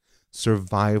birthing.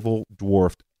 Survival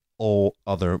dwarfed all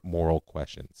other moral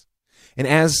questions. And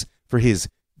as for his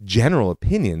general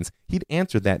opinions, he'd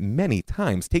answered that many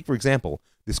times. Take, for example,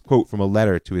 this quote from a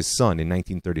letter to his son in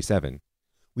 1937.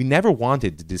 "We never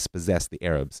wanted to dispossess the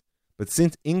Arabs, but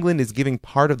since England is giving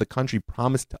part of the country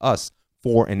promised to us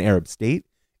for an Arab state,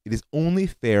 it is only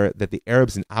fair that the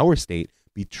Arabs in our state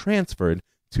be transferred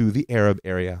to the Arab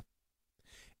area."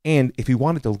 And if he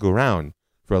wanted to look around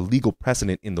for a legal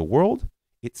precedent in the world,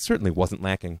 it certainly wasn't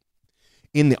lacking.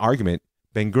 In the argument,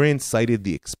 Ben-Gurion cited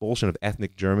the expulsion of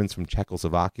ethnic Germans from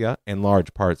Czechoslovakia and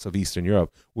large parts of Eastern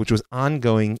Europe, which was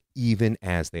ongoing even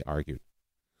as they argued.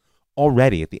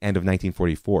 Already at the end of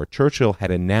 1944, Churchill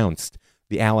had announced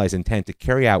the Allies' intent to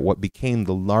carry out what became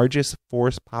the largest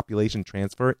forced population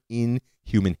transfer in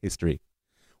human history.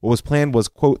 What was planned was,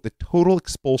 quote, "the total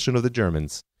expulsion of the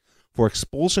Germans. For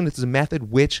expulsion is a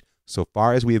method which, so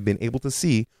far as we have been able to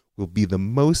see, will be the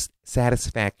most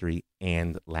satisfactory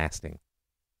and lasting."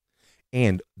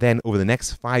 And then over the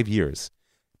next 5 years,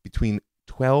 between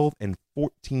 12 and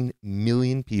 14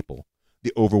 million people,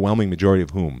 the overwhelming majority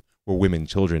of whom were women,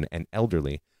 children, and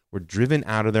elderly, were driven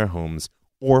out of their homes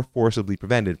or forcibly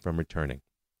prevented from returning.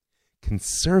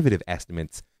 Conservative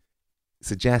estimates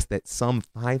suggest that some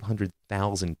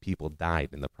 500,000 people died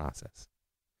in the process.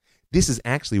 This is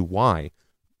actually why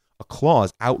a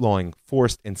clause outlawing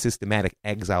forced and systematic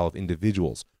exile of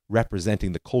individuals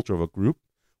representing the culture of a group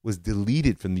was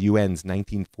deleted from the UN's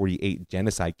 1948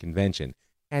 Genocide Convention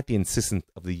at the insistence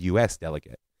of the U.S.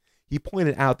 delegate. He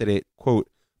pointed out that it, quote,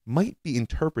 "might be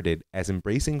interpreted as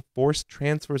embracing forced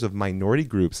transfers of minority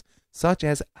groups such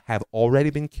as have already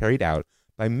been carried out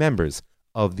by members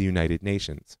of the United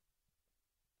Nations."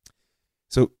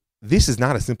 So this is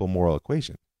not a simple moral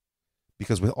equation,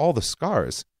 because with all the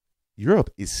scars, Europe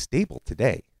is stable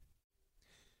today.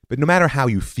 But no matter how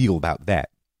you feel about that,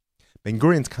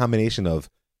 Ben-Gurion's combination of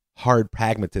hard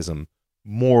pragmatism,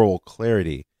 moral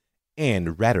clarity,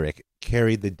 and rhetoric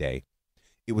carried the day.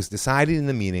 It was decided in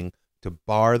the meeting to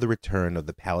bar the return of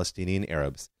the Palestinian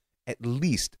Arabs, at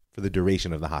least for the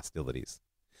duration of the hostilities.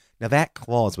 Now, that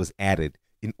clause was added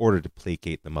in order to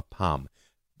placate the Mapam.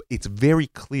 It's very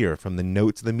clear from the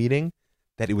notes of the meeting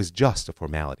that it was just a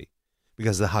formality,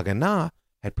 because the Haganah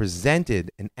had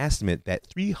presented an estimate that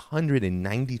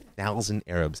 390,000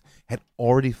 Arabs had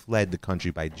already fled the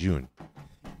country by June,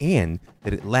 and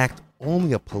that it lacked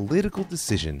only a political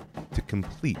decision to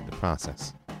complete the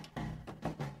process.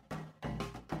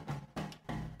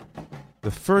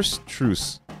 The first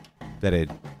truce that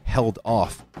had held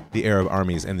off the Arab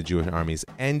armies and the Jewish armies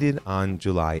ended on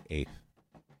July 8th.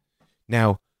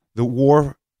 Now, the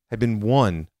war had been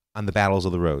won on the battles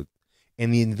of the road,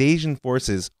 and the invasion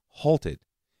forces halted.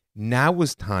 Now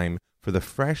was time for the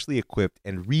freshly equipped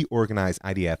and reorganized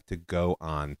IDF to go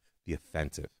on the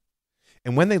offensive.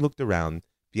 And when they looked around,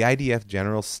 the IDF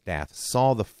General Staff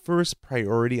saw the first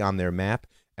priority on their map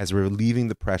as relieving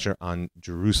the pressure on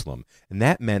Jerusalem, and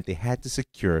that meant they had to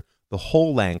secure the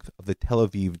whole length of the Tel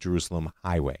Aviv-Jerusalem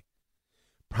highway.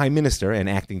 Prime Minister and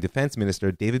Acting Defense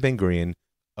Minister David Ben-Gurion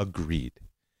agreed.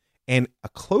 And a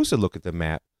closer look at the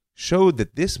map showed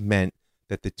that this meant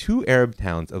that the two Arab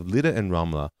towns of Lydda and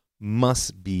Ramla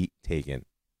must be taken.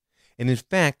 And in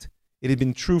fact, it had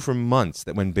been true for months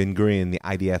that when Ben-Gurion and the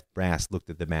IDF brass looked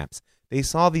at the maps, they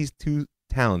saw these two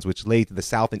towns, which lay to the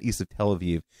south and east of Tel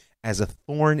Aviv, as a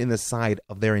thorn in the side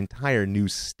of their entire new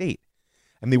state.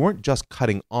 And they weren't just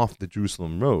cutting off the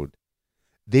Jerusalem road.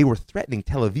 They were threatening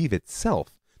Tel Aviv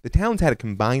itself. The towns had a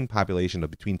combined population of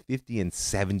between 50 and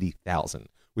 70,000,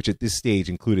 which at this stage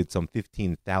included some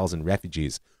 15,000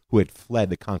 refugees who had fled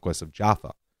the conquest of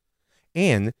Jaffa.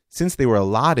 And since they were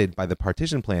allotted by the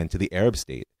partition plan to the Arab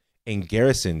state and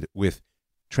garrisoned with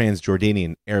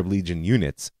Transjordanian Arab Legion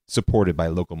units supported by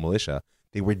local militia,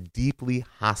 they were deeply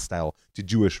hostile to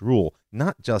Jewish rule,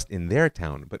 not just in their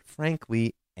town, but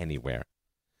frankly, anywhere.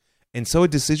 And so a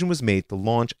decision was made to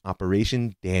launch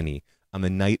Operation Danny on the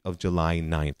night of July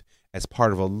 9th as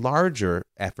part of a larger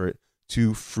effort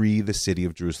to free the city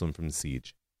of Jerusalem from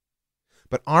siege.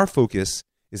 But our focus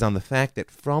is on the fact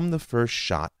that from the first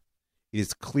shot, it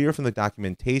is clear from the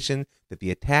documentation that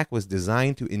the attack was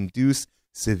designed to induce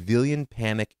civilian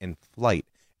panic and flight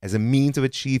as a means of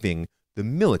achieving the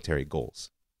military goals.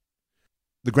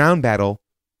 The ground battle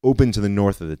opened to the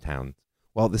north of the town,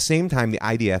 while at the same time the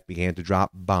IDF began to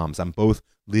drop bombs on both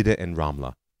Lida and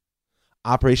Ramla.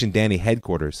 Operation Danny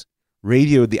headquarters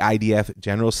radioed the IDF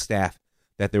general staff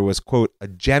that there was, quote, a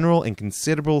general and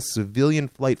considerable civilian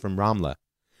flight from Ramla.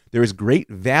 There is great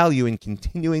value in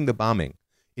continuing the bombing.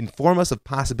 Inform us of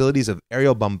possibilities of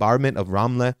aerial bombardment of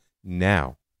Ramla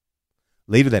now.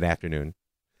 Later that afternoon,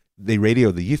 they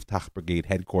radioed the Yiftach Brigade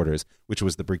headquarters, which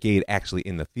was the brigade actually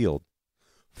in the field.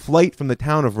 Flight from the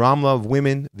town of Ramla of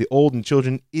women, the old and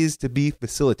children is to be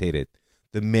facilitated.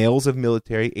 The males of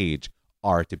military age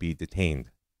are to be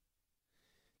detained.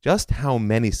 Just how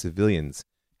many civilians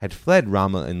had fled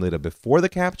Ramla and Lida before the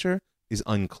capture is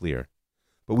unclear.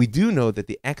 But we do know that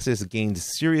the exodus gained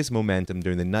serious momentum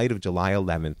during the night of July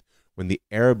 11th when the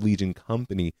Arab Legion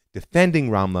company defending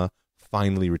Ramla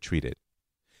finally retreated.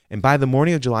 And by the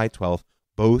morning of July 12th,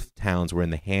 both towns were in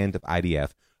the hand of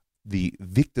IDF, the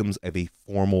victims of a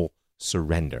formal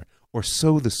surrender, or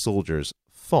so the soldiers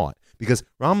thought, because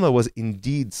Ramla was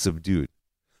indeed subdued.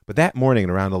 But that morning at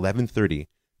around 11:30,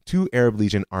 two Arab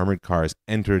Legion armored cars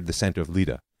entered the center of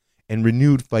Lida, and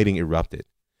renewed fighting erupted.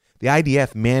 The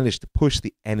IDF managed to push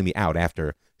the enemy out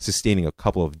after sustaining a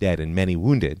couple of dead and many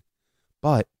wounded,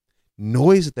 but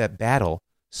noise of that battle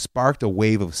sparked a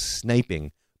wave of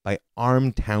sniping by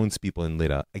armed townspeople in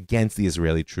Lida against the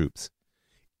Israeli troops.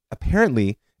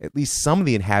 Apparently, at least some of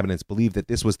the inhabitants believed that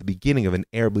this was the beginning of an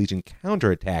Arab Legion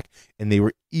counterattack, and they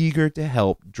were eager to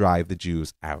help drive the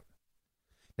Jews out.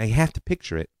 Now you have to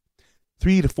picture it.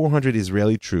 300 to 400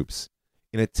 Israeli troops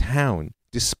in a town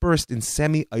dispersed in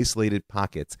semi-isolated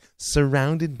pockets,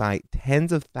 surrounded by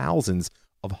tens of thousands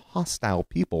of hostile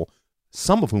people,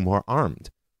 some of whom are armed.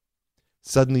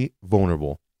 Suddenly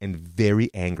vulnerable and very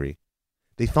angry.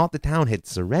 They thought the town had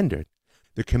surrendered.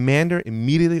 Their commander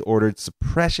immediately ordered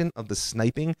suppression of the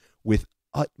sniping with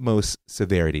utmost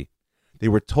severity. They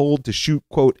were told to shoot,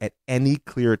 quote, at any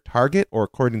clear target, or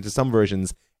according to some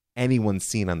versions, anyone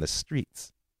seen on the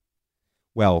streets.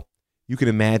 Well, you can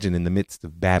imagine in the midst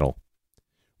of battle,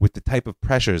 with the type of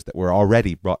pressures that were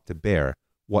already brought to bear,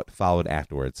 what followed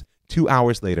afterwards. 2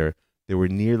 hours later, there were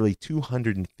nearly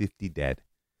 250 dead,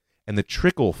 and the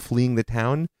trickle fleeing the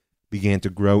town began to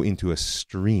grow into a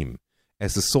stream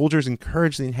as the soldiers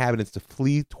encouraged the inhabitants to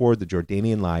flee toward the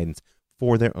Jordanian lines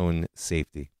for their own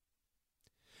safety.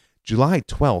 July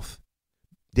 12th,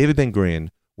 David Ben-Gurion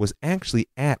was actually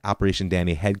at Operation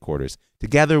Danny headquarters,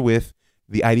 together with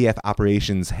the IDF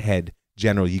operations head,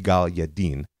 General Yigal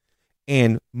Yadin,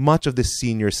 and much of the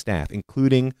senior staff,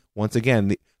 including, once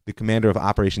again, the commander of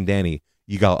Operation Danny,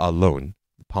 Yigal Alon,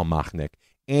 Palmachnik,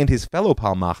 and his fellow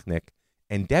Palmachnik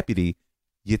and deputy,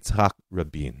 Yitzhak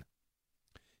Rabin.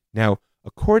 Now,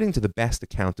 according to the best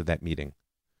account of that meeting,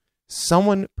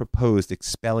 someone proposed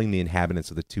expelling the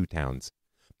inhabitants of the two towns,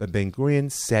 but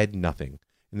Ben-Gurion said nothing,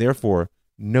 and therefore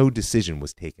no decision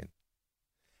was taken.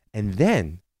 And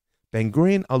then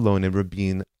Ben-Gurion, Alon, and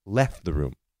Rabin left the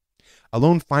room.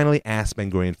 Alon finally asked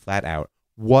Ben-Gurion flat out,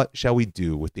 "What shall we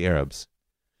do with the Arabs?"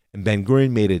 And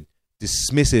Ben-Gurion made a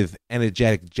dismissive,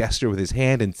 energetic gesture with his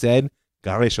hand and said,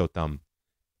 "Garesh otam,"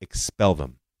 expel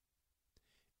them.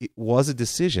 It was a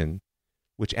decision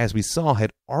which, as we saw,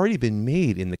 had already been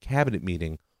made in the cabinet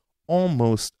meeting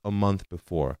almost a month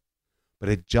before, but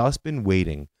had just been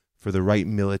waiting for the right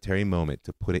military moment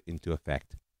to put it into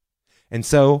effect. And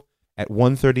so, at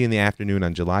 1:30 in the afternoon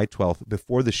on July 12th,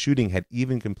 before the shooting had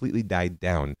even completely died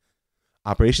down,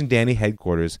 Operation Danny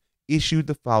headquarters issued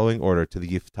the following order to the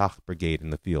Yiftach Brigade in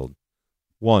the field.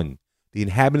 1. The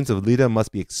inhabitants of Lida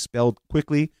must be expelled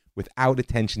quickly without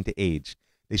attention to age.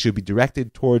 They should be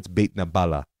directed towards Beit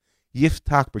Nabala.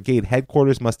 Yiftach Brigade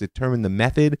Headquarters must determine the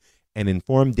method and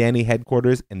inform Dani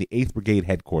Headquarters and the 8th Brigade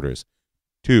Headquarters.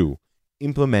 2.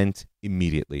 Implement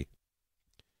immediately.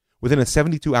 Within a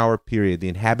 72-hour period, the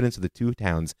inhabitants of the two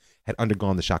towns had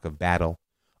undergone the shock of battle,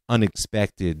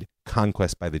 unexpected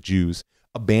conquest by the Jews,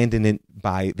 abandonment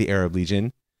by the Arab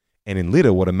Legion, and in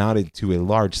Lydda, what amounted to a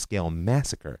large-scale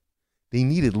massacre. They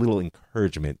needed little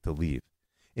encouragement to leave.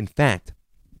 In fact,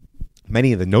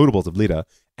 many of the notables of Lydda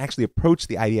actually approached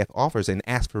the IDF officers and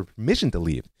asked for permission to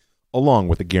leave, along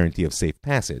with a guarantee of safe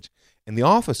passage. And the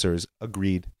officers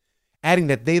agreed, adding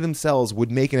that they themselves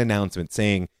would make an announcement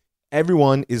saying,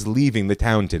 "Everyone is leaving the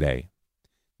town today."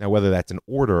 Now, whether that's an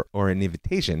order or an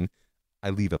invitation, I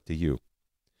leave up to you.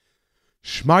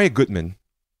 Shmarya Gutman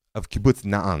of Kibbutz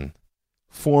Na'an,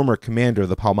 former commander of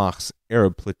the Palmach's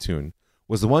Arab platoon,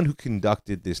 was the one who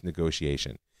conducted this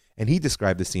negotiation, and he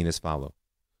described the scene as follows.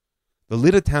 The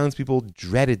Lydda townspeople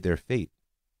dreaded their fate.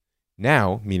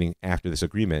 Now, meaning after this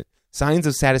agreement, signs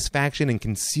of satisfaction and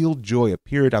concealed joy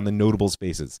appeared on the notables'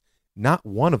 faces. Not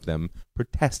one of them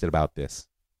protested about this.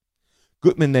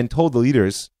 Gutman then told the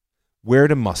leaders where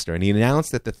to muster, and he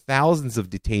announced that the thousands of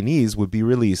detainees would be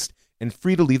released and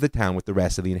free to leave the town with the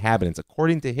rest of the inhabitants.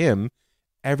 According to him,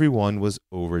 everyone was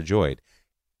overjoyed.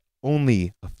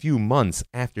 Only a few months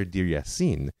after Dir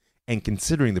Yassin, and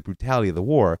considering the brutality of the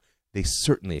war, they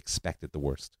certainly expected the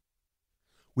worst.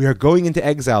 "We are going into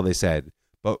exile," they said,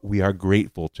 "but we are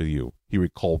grateful to you," he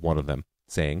recalled one of them,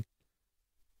 saying.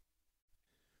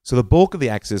 So the bulk of the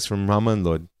exodus from Ramah and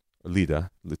Lod, or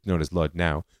Lydda, known as Lod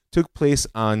now, took place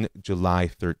on July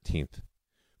 13th.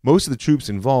 Most of the troops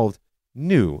involved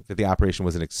knew that the operation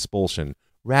was an expulsion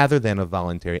rather than a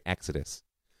voluntary exodus.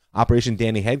 Operation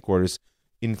Dani Headquarters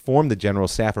informed the general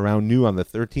staff around noon on the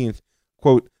 13th,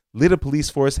 quote, "Lydda police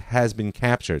force has been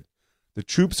captured. The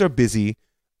troops are busy,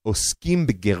 oskim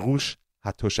begerush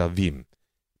hatoshavim,"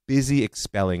 busy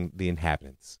expelling the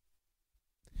inhabitants.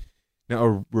 Now,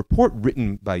 a report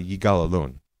written by Yigal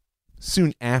Allon,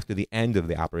 soon after the end of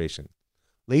the operation,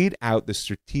 laid out the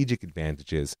strategic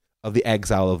advantages of the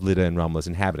exile of Lydda and Ramlah's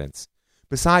inhabitants,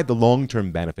 beside the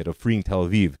long-term benefit of freeing Tel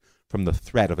Aviv from the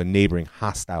threat of a neighboring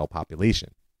hostile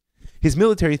population. His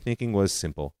military thinking was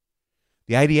simple.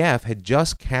 The IDF had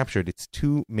just captured its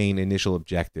two main initial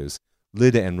objectives,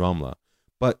 Lydda and Ramlah,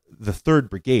 but the 3rd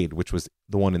Brigade, which was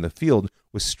the one in the field,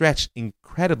 was stretched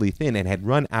incredibly thin and had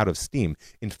run out of steam.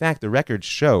 In fact, the records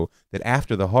show that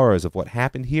after the horrors of what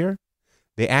happened here,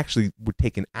 they actually were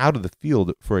taken out of the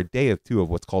field for a day or two of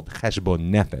what's called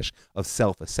cheshbon nefesh, of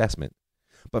self-assessment.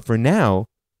 But for now,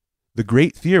 the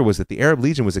great fear was that the Arab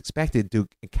Legion was expected to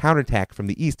counterattack from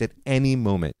the east at any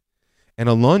moment. And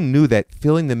Allon knew that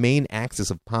filling the main axis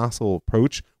of possible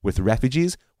approach with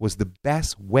refugees was the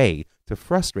best way to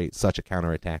frustrate such a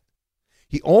counterattack.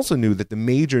 He also knew that the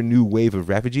major new wave of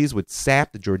refugees would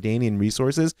sap the Jordanian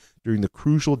resources during the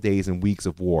crucial days and weeks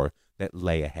of war that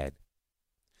lay ahead.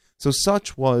 So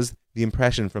such was the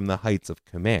impression from the heights of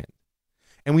command.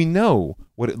 And we know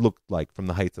what it looked like from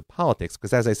the heights of politics,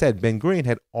 because as I said, Ben-Gurion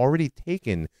had already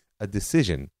taken a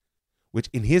decision which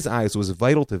in his eyes was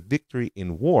vital to victory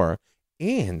in war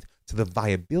and to the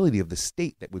viability of the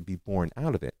state that would be born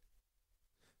out of it.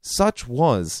 Such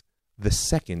was the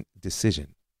second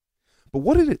decision. But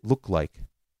what did it look like,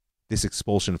 this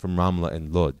expulsion from Ramlah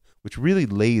and Lod, which really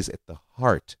lays at the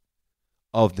heart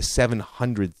of the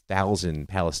 700,000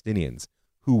 Palestinians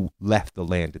who left the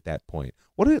land at that point?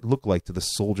 What did it look like to the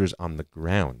soldiers on the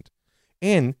ground?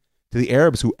 And to the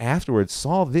Arabs who afterwards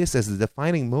saw this as the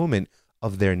defining moment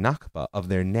of their Nakba, of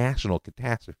their national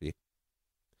catastrophe?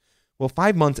 Well,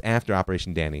 5 months after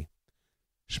Operation Dani,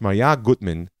 Shmarya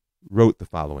Gutman wrote the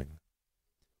following.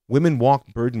 Women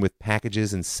walked burdened with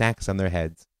packages and sacks on their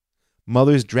heads.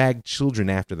 Mothers dragged children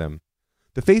after them.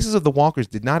 The faces of the walkers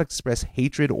did not express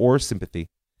hatred or sympathy.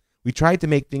 We tried to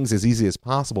make things as easy as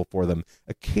possible for them.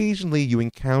 Occasionally you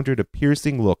encountered a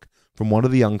piercing look from one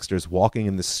of the youngsters walking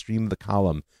in the stream of the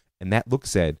column, and that look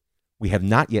said, "We have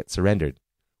not yet surrendered.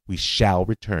 We shall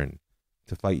return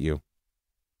to fight you."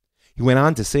 He went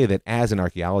on to say that as an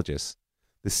archaeologist,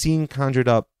 the scene conjured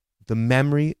up the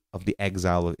memory of the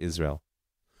exile of Israel.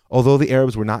 Although the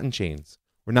Arabs were not in chains,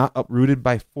 were not uprooted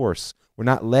by force, were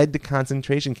not led to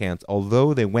concentration camps,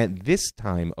 although they went this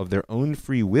time of their own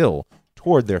free will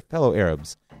toward their fellow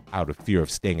Arabs out of fear of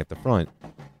staying at the front,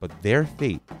 but their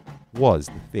fate was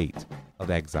the fate of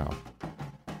exile.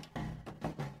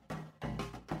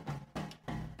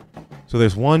 So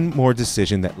there's one more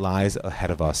decision that lies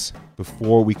ahead of us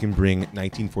before we can bring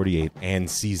 1948 and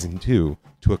Season 2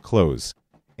 to a close.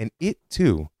 And it,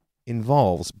 too,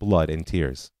 involves blood and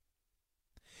tears.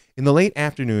 In the late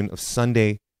afternoon of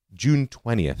Sunday, June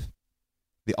 20th,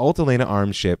 the Altalena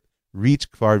armed ship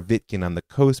reached Kfar Vitkin on the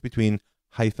coast between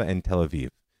Haifa and Tel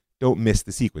Aviv. Don't miss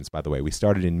the sequence, by the way. We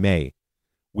started in May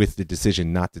with the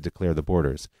decision not to declare the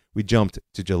borders. We jumped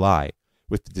to July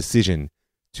with the decision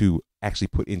to actually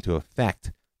put into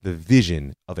effect the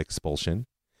vision of expulsion.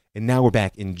 And now we're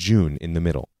back in June in the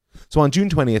middle. So on June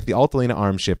 20th, the Altalena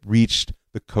armed ship reached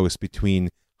the coast between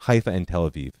Haifa and Tel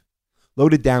Aviv,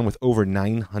 loaded down with over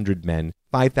 900 men,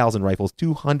 5,000 rifles,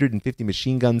 250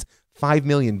 machine guns, 5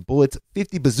 million bullets,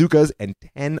 50 bazookas, and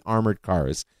 10 armored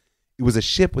cars. It was a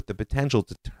ship with the potential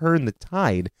to turn the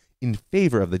tide in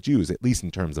favor of the Jews, at least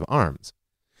in terms of arms.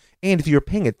 And if you're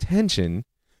paying attention,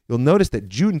 you'll notice that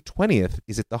June 20th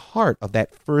is at the heart of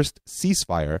that first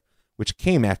ceasefire, which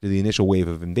came after the initial wave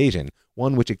of invasion,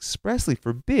 one which expressly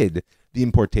forbid the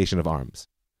importation of arms.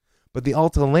 But the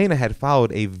Altalena had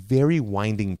followed a very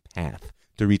winding path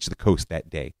to reach the coast that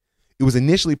day. It was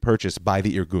initially purchased by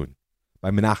the Irgun, by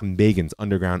Menachem Begin's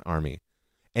underground army,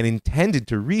 and intended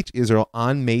to reach Israel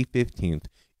on May 15th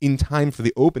in time for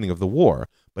the opening of the war,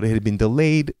 but it had been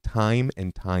delayed time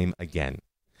and time again.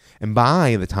 And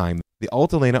by the time the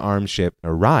Altalena armed ship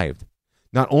arrived,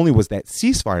 not only was that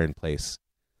ceasefire in place,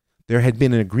 there had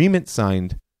been an agreement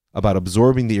signed about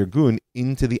absorbing the Irgun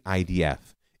into the IDF.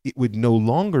 It would no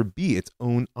longer be its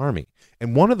own army.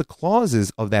 And one of the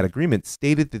clauses of that agreement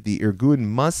stated that the Irgun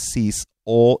must cease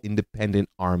all independent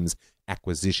arms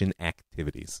acquisition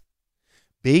activities.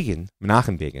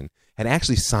 Menachem Begin, had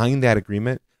actually signed that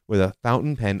agreement with a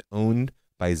fountain pen owned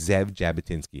by Zev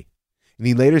Jabotinsky. And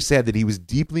he later said that he was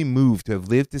deeply moved to have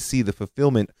lived to see the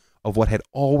fulfillment of what had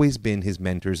always been his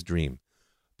mentor's dream,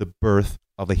 the birth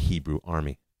of a Hebrew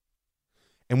army.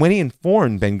 And when he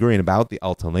informed Ben-Gurion about the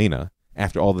Altalena,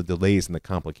 after all the delays and the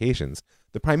complications,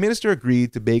 the Prime Minister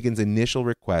agreed to Begin's initial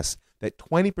request that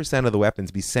 20% of the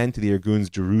weapons be sent to the Irgun's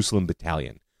Jerusalem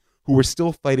battalion, who were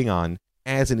still fighting on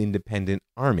as an independent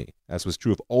army, as was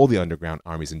true of all the underground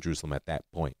armies in Jerusalem at that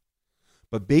point.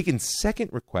 But Begin's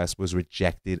second request was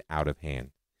rejected out of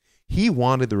hand. He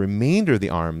wanted the remainder of the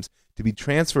arms to be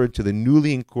transferred to the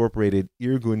newly incorporated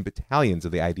Irgun battalions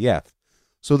of the IDF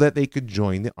so that they could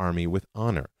join the army with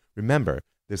honor. Remember,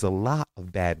 there's a lot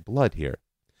of bad blood here.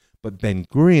 But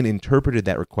Ben-Gurion interpreted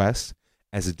that request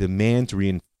as a demand to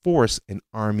reinforce an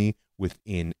army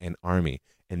within an army,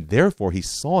 and therefore he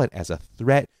saw it as a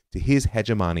threat to his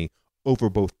hegemony over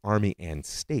both army and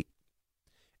state.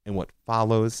 And what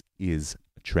follows is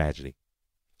a tragedy.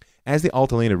 As the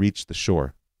Altalena reached the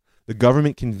shore, the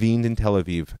government convened in Tel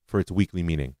Aviv for its weekly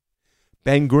meeting.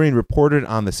 Ben-Gurion reported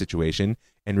on the situation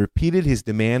and repeated his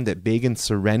demand that Begin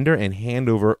surrender and hand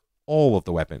over all of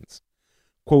the weapons.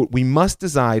 Quote, "We must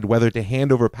decide whether to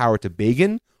hand over power to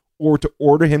Begin or to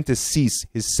order him to cease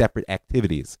his separate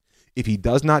activities. If he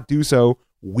does not do so,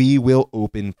 we will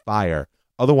open fire.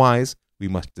 Otherwise, we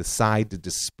must decide to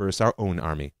disperse our own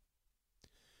army."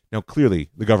 Now, clearly,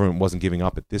 the government wasn't giving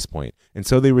up at this point, and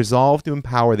so they resolved to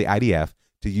empower the IDF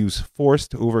to use force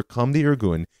to overcome the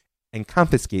Irgun and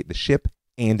confiscate the ship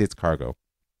and its cargo.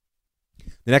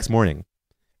 The next morning,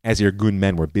 as the Irgun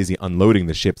men were busy unloading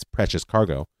the ship's precious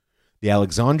cargo, the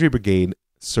Alexandria Brigade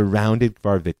surrounded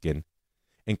Kfar Vitkin,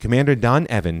 and Commander Don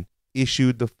Evan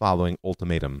issued the following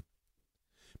ultimatum.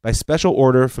 By special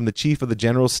order from the Chief of the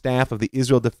General Staff of the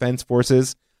Israel Defense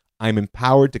Forces, I am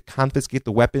empowered to confiscate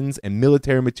the weapons and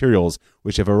military materials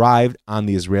which have arrived on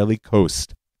the Israeli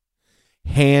coast.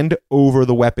 Hand over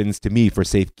the weapons to me for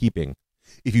safekeeping.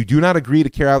 If you do not agree to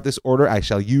carry out this order, I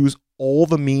shall use all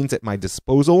the means at my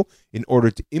disposal in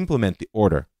order to implement the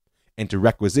order and to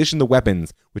requisition the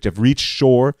weapons which have reached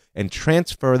shore and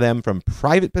transfer them from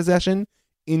private possession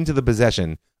into the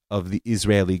possession of the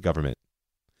Israeli government.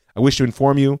 I wish to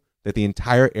inform you that the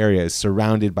entire area is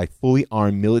surrounded by fully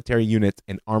armed military units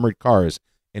and armored cars,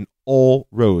 and all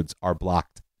roads are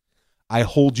blocked. I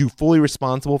hold you fully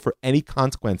responsible for any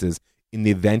consequences in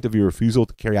the event of your refusal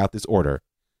to carry out this order.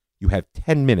 You have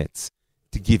 10 minutes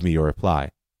to give me your reply.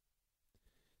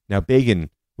 Now, Begin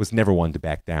was never one to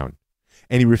back down,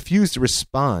 and he refused to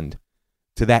respond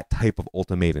to that type of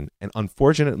ultimatum, and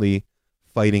unfortunately,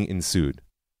 fighting ensued.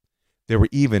 There were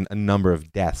even a number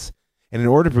of deaths, and in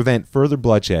order to prevent further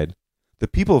bloodshed, the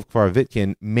people of Kfar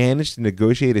Vitkin managed to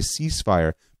negotiate a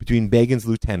ceasefire between Begin's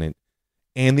lieutenant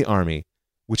and the army,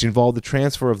 which involved the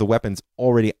transfer of the weapons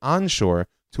already on shore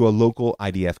to a local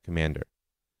IDF commander.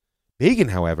 Begin,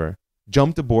 however,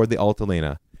 jumped aboard the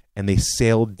Altalena, and they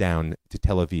sailed down to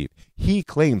Tel Aviv. He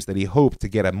claims that he hoped to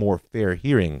get a more fair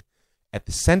hearing at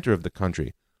the center of the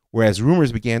country, whereas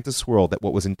rumors began to swirl that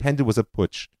what was intended was a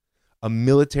putsch, a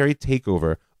military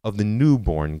takeover of the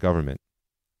newborn government.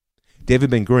 David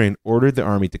Ben-Gurion ordered the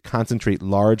army to concentrate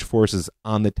large forces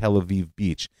on the Tel Aviv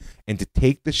beach and to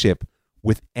take the ship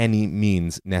with any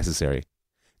means necessary.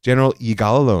 General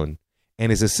Yigal Allon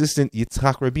and his assistant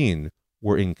Yitzhak Rabin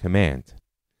were in command.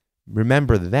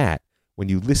 Remember that when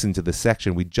you listen to the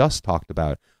section we just talked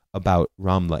about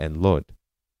Ramla and Lod.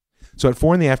 So at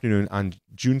 4 in the afternoon on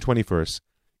June 21st,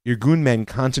 Irgun men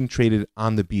concentrated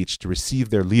on the beach to receive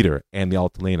their leader and the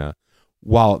Altalena,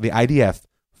 while the IDF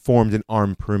formed an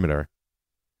armed perimeter,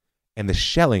 and the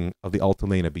shelling of the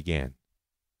Altalena began.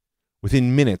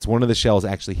 Within minutes, one of the shells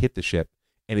actually hit the ship,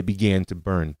 and it began to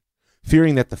burn.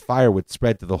 Fearing that the fire would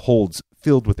spread to the holds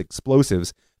filled with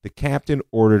explosives, the captain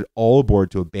ordered all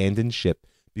aboard to abandon ship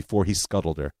before he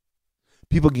scuttled her.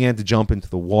 People began to jump into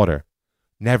the water.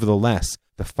 Nevertheless,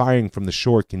 the firing from the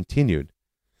shore continued,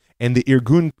 and the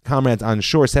Irgun comrades on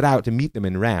shore set out to meet them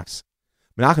in rafts.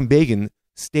 Menachem Begin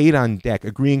stayed on deck,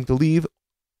 agreeing to leave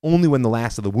only when the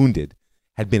last of the wounded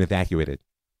had been evacuated.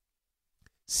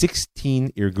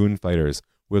 16 Irgun fighters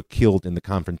were killed in the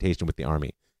confrontation with the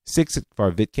army, 6 at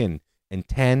Kfar Vitkin and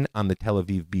 10 on the Tel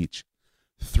Aviv beach.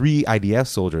 3 IDF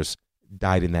soldiers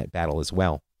died in that battle as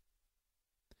well.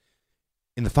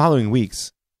 In the following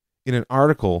weeks, in an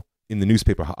article in the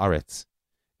newspaper Haaretz,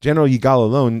 General Yigal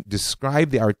Allon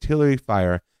described the artillery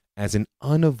fire as an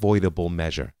unavoidable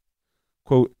measure.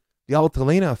 Quote, "The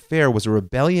Altalena affair was a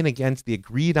rebellion against the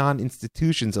agreed-on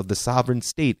institutions of the sovereign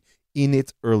state in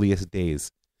its earliest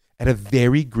days, at a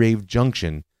very grave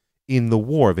junction in the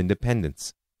War of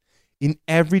Independence. In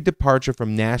every departure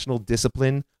from national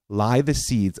discipline lie the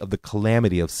seeds of the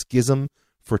calamity of schism,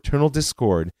 fraternal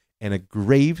discord, and a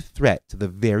grave threat to the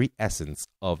very essence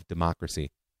of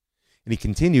democracy." And he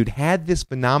continued, had this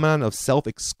phenomenon of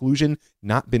self-exclusion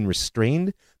not been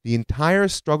restrained, the entire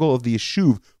struggle of the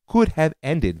Yishuv could have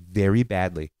ended very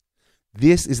badly.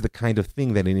 This is the kind of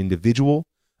thing that an individual,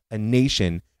 a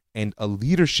nation, and a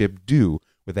leadership do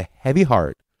with a heavy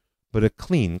heart, but a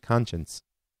clean conscience.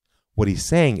 What he's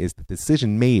saying is the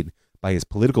decision made by his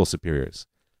political superiors,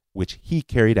 which he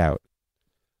carried out,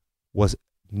 was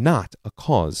not a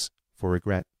cause for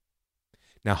regret.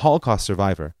 Now, Holocaust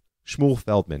survivor Shmuel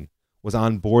Feldman was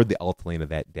on board the Altalena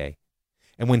that day,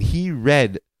 and when he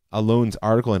read Allon's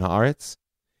article in Haaretz,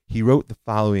 he wrote the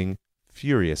following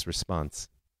furious response.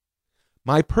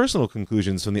 "My personal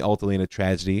conclusions from the Altalena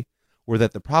tragedy were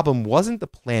that the problem wasn't the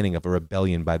planning of a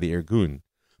rebellion by the Irgun,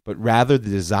 but rather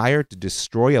the desire to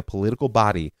destroy a political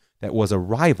body that was a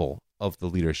rival of the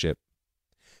leadership."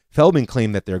 Feldman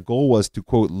claimed that their goal was to,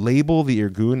 quote, "label the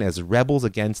Irgun as rebels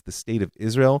against the state of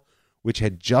Israel, which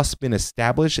had just been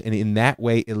established, and in that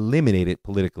way eliminate it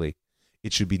politically.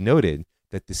 It should be noted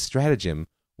that this stratagem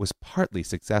was partly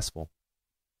successful."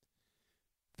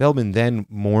 Feldman then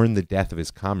mourned the death of his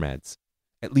comrades,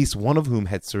 at least one of whom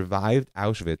had survived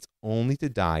Auschwitz only to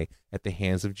die at the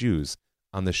hands of Jews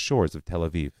on the shores of Tel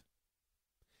Aviv.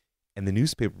 And the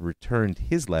newspaper returned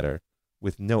his letter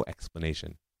with no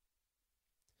explanation.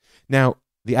 Now,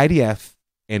 the IDF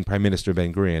and Prime Minister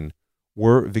Ben-Gurion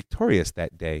were victorious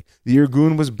that day. The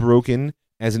Irgun was broken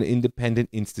as an independent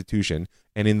institution,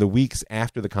 and in the weeks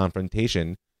after the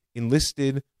confrontation,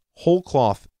 enlisted whole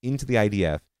cloth into the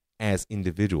IDF as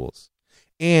individuals.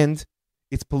 And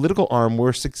its political arm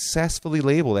were successfully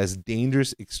labeled as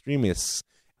dangerous extremists.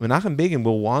 Menachem Begin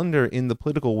will wander in the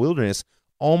political wilderness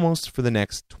almost for the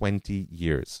next 20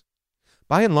 years.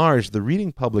 By and large, the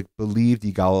reading public believed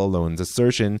Yigal Allon's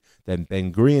assertion that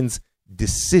Ben-Gurion's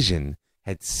decision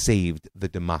had saved the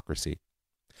democracy.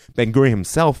 Ben-Gurion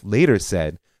himself later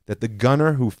said that the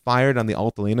gunner who fired on the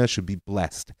Altalena should be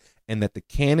blessed, and that the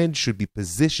cannon should be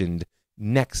positioned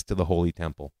next to the Holy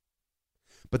Temple.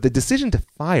 But the decision to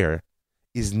fire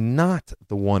is not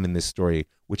the one in this story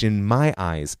which, in my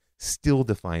eyes, still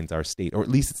defines our state, or at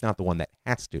least it's not the one that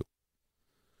has to.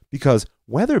 Because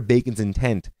whether Begin's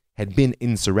intent had been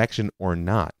insurrection or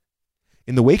not,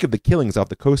 in the wake of the killings off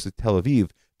the coast of Tel Aviv,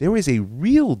 there is a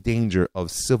real danger of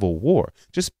civil war.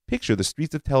 Just picture the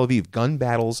streets of Tel Aviv. Gun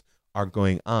battles are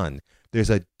going on.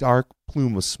 There's a dark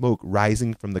plume of smoke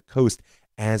rising from the coast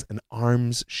as an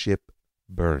arms ship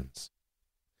burns.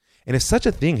 And if such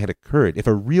a thing had occurred, if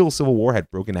a real civil war had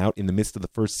broken out in the midst of the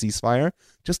first ceasefire,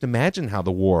 just imagine how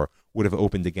the war would have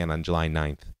opened again on July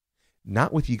 9th.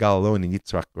 Not with Yigal Allon and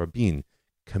Yitzhak Rabin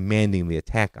commanding the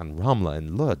attack on Ramla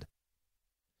and Lod.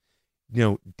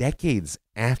 Decades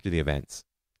after the events,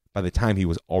 by the time he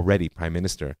was already prime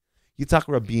minister, Yitzhak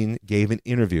Rabin gave an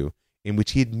interview in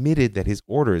which he admitted that his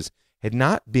orders had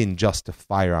not been just to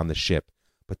fire on the ship,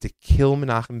 but to kill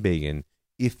Menachem Begin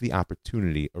if the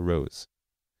opportunity arose.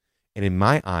 And in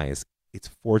my eyes, it's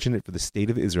fortunate for the state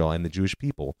of Israel and the Jewish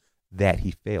people that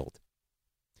he failed.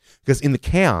 Because in the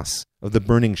chaos of the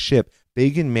burning ship,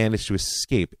 Begin managed to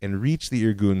escape and reach the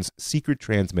Irgun's secret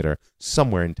transmitter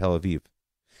somewhere in Tel Aviv.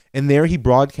 And there he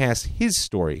broadcast his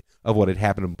story of what had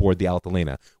happened aboard the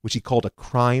Altalena, which he called a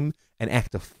crime, an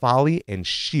act of folly, and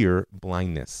sheer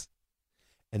blindness.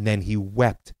 And then he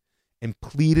wept and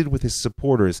pleaded with his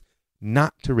supporters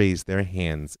not to raise their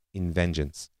hands in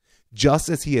vengeance, just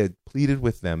as he had pleaded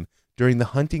with them during the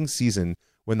hunting season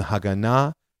when the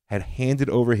Haganah had handed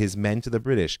over his men to the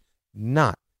British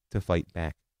not to fight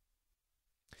back.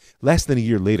 Less than a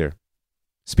year later,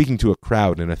 speaking to a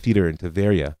crowd in a theater in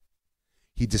Tveria,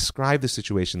 he described the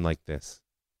situation like this.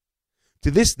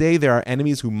 To this day, there are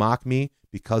enemies who mock me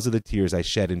because of the tears I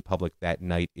shed in public that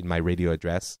night in my radio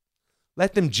address.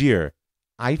 Let them jeer.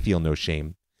 I feel no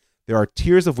shame. There are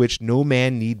tears of which no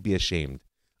man need be ashamed.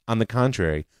 On the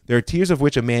contrary, there are tears of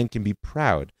which a man can be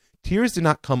proud. Tears do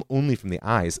not come only from the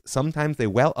eyes. Sometimes they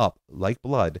well up, like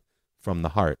blood, from the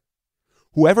heart.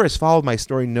 Whoever has followed my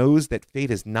story knows that fate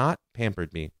has not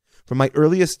pampered me. From my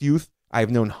earliest youth, I have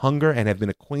known hunger and have been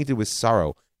acquainted with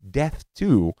sorrow. Death,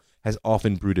 too, has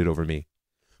often brooded over me.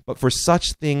 But for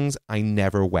such things I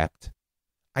never wept.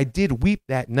 I did weep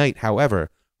that night, however,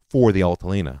 for the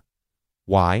Altalena.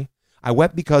 Why? I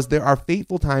wept because there are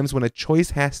fateful times when a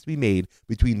choice has to be made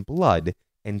between blood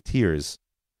and tears.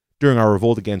 During our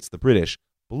revolt against the British,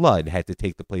 blood had to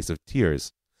take the place of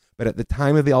tears. But at the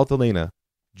time of the Altalena,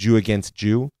 Jew against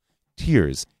Jew,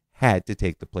 tears had to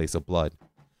take the place of blood.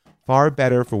 Far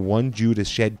better for one Jew to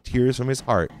shed tears from his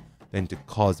heart than to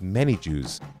cause many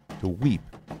Jews to weep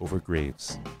over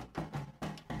graves.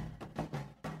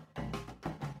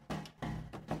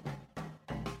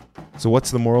 So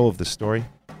what's the moral of the story?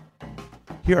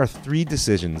 Here are 3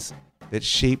 decisions that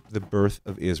shaped the birth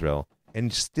of Israel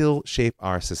and still shape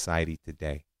our society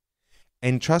today.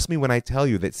 And trust me when I tell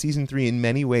you that Season 3 in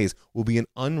many ways will be an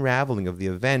unraveling of the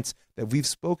events that we've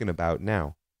spoken about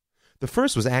now. The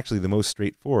first was actually the most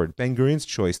straightforward, Ben-Gurion's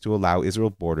choice to allow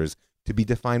Israel's borders to be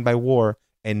defined by war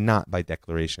and not by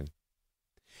declaration.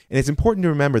 And it's important to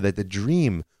remember that the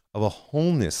dream of a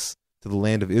wholeness to the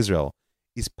land of Israel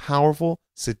is powerful,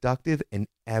 seductive, and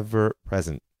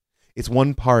ever-present. It's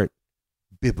one part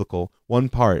biblical, one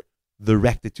part the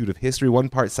rectitude of history, one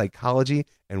part psychology,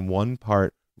 and one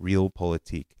part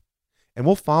realpolitik. And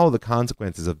we'll follow the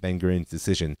consequences of Ben-Gurion's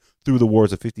decision through the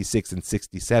wars of 56 and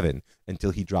 67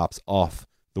 until he drops off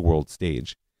the world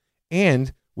stage.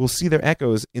 And we'll see their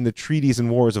echoes in the treaties and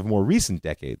wars of more recent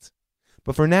decades.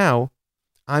 But for now,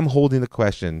 I'm holding the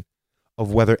question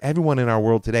of whether everyone in our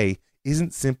world today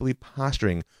isn't simply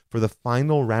posturing for the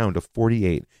final round of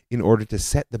 48 in order to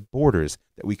set the borders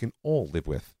that we can all live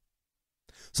with.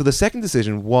 So the second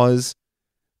decision was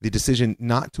the decision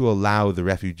not to allow the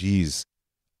refugees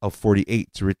of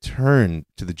 48 to return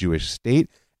to the Jewish state,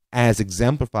 as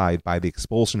exemplified by the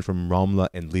expulsion from Ramla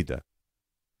and Lida.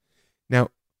 Now,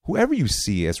 whoever you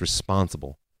see as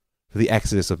responsible for the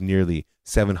exodus of nearly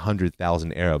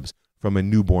 700,000 Arabs from a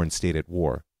newborn state at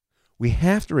war, we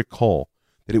have to recall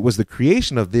that it was the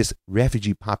creation of this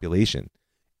refugee population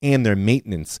and their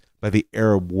maintenance by the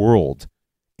Arab world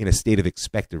in a state of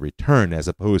expected return as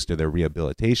opposed to their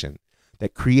rehabilitation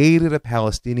that created a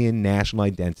Palestinian national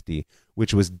identity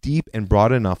which was deep and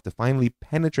broad enough to finally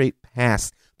penetrate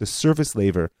past the surface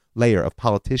layer of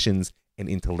politicians and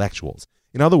intellectuals.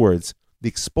 In other words, the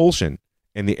expulsion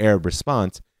and the Arab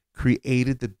response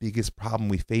created the biggest problem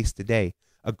we face today,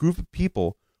 a group of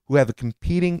people who have a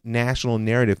competing national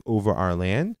narrative over our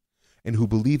land and who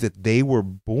believe that they were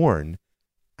born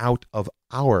out of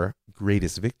our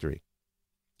greatest victory.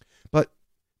 But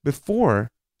before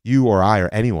you or I or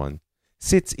anyone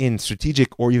sits in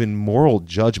strategic or even moral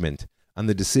judgment on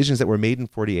the decisions that were made in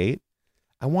 48,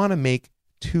 I want to make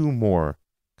 2 more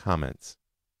comments.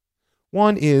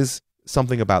 One is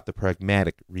something about the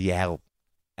pragmatic, real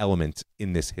element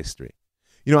in this history.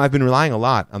 You know, I've been relying a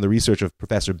lot on the research of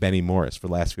Professor Benny Morris for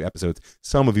the last few episodes.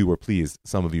 Some of you were pleased,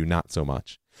 some of you not so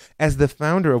much. As the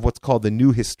founder of what's called the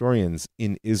New Historians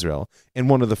in Israel, and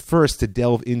one of the first to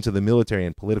delve into the military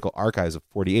and political archives of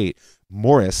 48,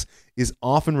 Morris is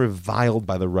often reviled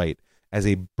by the right as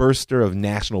a burster of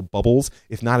national bubbles,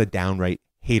 if not a downright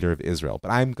hater of Israel.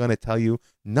 But I'm going to tell you,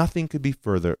 nothing could be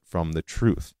further from the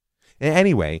truth. And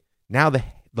anyway, now the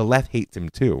left hates him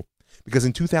too, because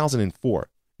in 2004,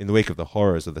 in the wake of the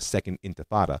horrors of the Second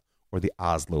Intifada, or the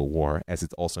Oslo War, as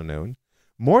it's also known,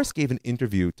 Morris gave an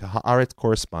interview to Haaretz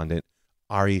correspondent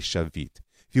Ari Shavit.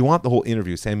 If you want the whole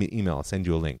interview, send me an email. I'll send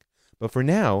you a link. But for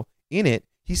now, in it,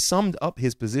 he summed up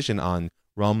his position on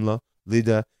Ramla,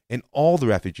 Lida, and all the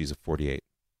refugees of 48.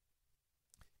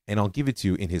 And I'll give it to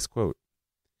you in his quote.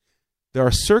 There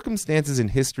are circumstances in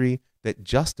history that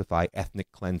justify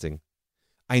ethnic cleansing.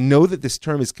 I know that this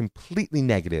term is completely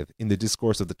negative in the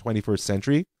discourse of the 21st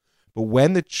century, but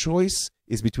when the choice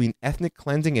is between ethnic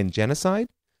cleansing and genocide,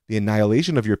 the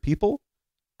annihilation of your people,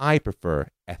 I prefer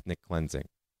ethnic cleansing.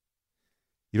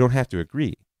 You don't have to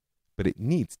agree, but it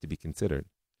needs to be considered.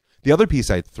 The other piece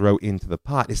I'd throw into the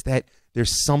pot is that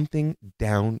there's something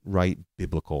downright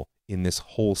biblical in this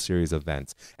whole series of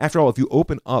events. After all, if you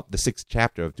open up the 6th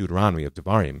chapter of Deuteronomy, of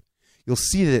Devarim, you'll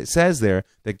see that it says there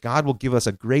that God will give us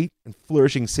a great and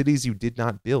flourishing cities you did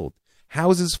not build,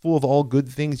 houses full of all good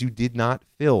things you did not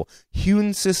fill,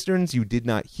 hewn cisterns you did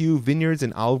not hew, vineyards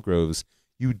and olive groves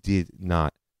you did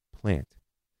not plant.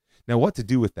 Now, what to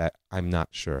do with that, I'm not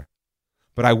sure.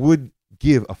 But I would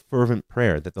give a fervent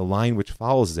prayer that the line which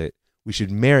follows it, we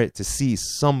should merit to see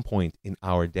some point in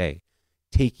our day.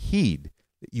 Take heed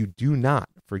that you do not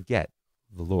forget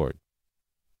the Lord.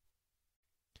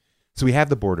 So we have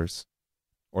the borders,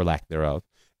 or lack thereof,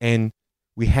 and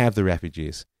we have the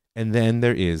refugees, and then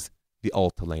there is the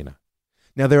Altalena.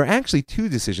 Now, there are actually two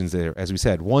decisions there, as we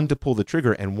said, one to pull the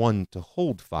trigger and one to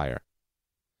hold fire.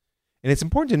 And it's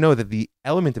important to know that the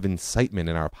element of incitement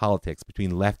in our politics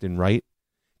between left and right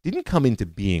didn't come into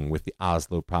being with the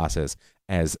Oslo process,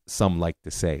 as some like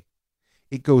to say.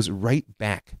 It goes right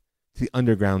back to the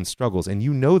underground struggles, and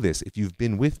you know this if you've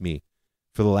been with me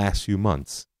for the last few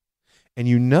months. And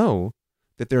you know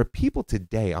that there are people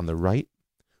today on the right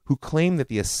who claim that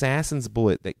the assassin's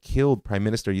bullet that killed Prime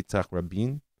Minister Yitzhak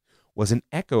Rabin was an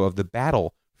echo of the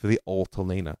battle for the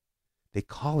Altalena. They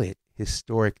call it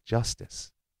historic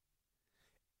justice.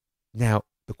 Now,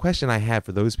 the question I have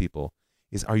for those people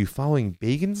is, are you following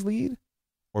Begin's lead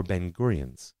or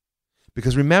Ben-Gurion's?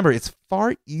 Because remember, it's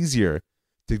far easier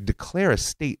to declare a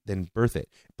state than birth it.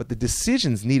 But the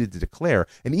decisions needed to declare,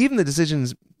 and even the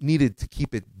decisions needed to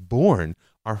keep it born,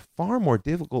 are far more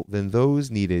difficult than those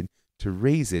needed to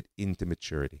raise it into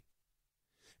maturity.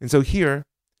 And so here,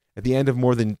 at the end of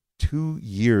more than 2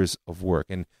 years of work,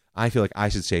 and I feel like I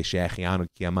should say, thank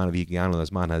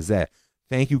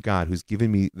you, God, who's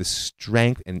given me the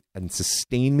strength and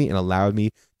sustained me and allowed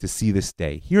me to see this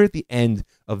day. Here at the end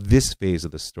of this phase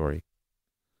of the story,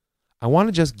 I want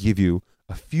to just give you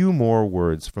a few more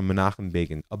words from Menachem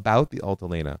Begin about the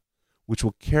Altalena, which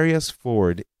will carry us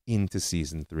forward into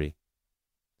season 3.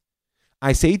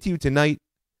 I say to you tonight,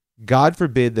 God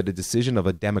forbid that a decision of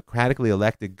a democratically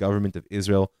elected government of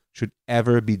Israel should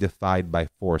ever be defied by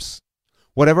force.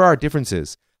 Whatever our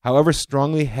differences, however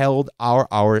strongly held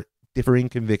our differing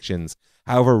convictions,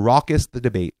 however raucous the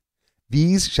debate,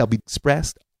 these shall be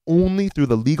expressed only through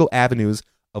the legal avenues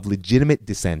of legitimate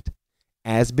dissent,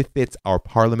 as befits our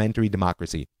parliamentary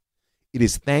democracy. It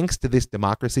is thanks to this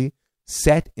democracy,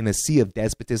 set in a sea of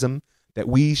despotism, that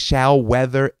we shall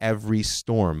weather every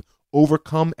storm,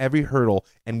 overcome every hurdle,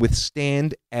 and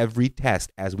withstand every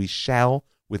test, as we shall,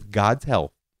 with God's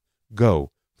help,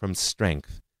 go from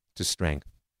strength to strength.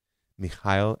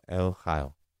 Michael El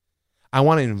Chayil. I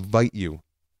want to invite you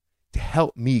to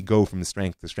help me go from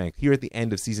strength to strength. Here at the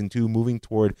end of season 2, moving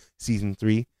toward season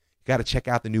 3, you got to check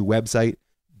out the new website,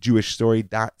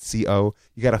 jewishstory.co.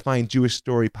 You got to find Jewish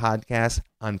Story Podcast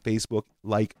on Facebook,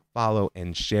 like, follow,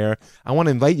 and share. I want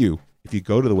to invite you, if you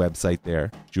go to the website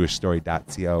there,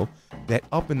 jewishstory.co, that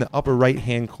up in the upper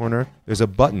right-hand corner, there's a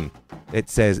button that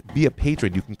says Be a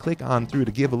Patron. You can click on through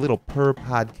to give a little per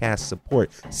podcast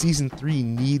support. Season 3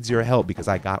 needs your help because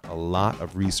I got a lot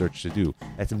of research to do.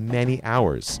 That's many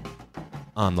hours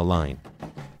on the line.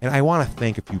 And I want to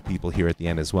thank a few people here at the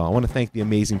end as well. I want to thank the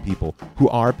amazing people who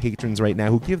are patrons right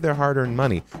now, who give their hard-earned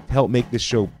money to help make this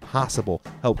show possible,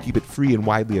 help keep it free and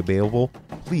widely available.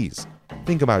 Please,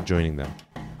 think about joining them.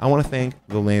 I want to thank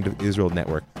the Land of Israel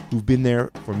Network, who've been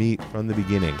there for me from the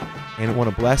beginning. And I want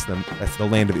to bless them. That's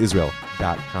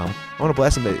thelandofisrael.com. I want to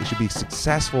bless them that it should be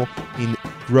successful in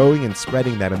growing and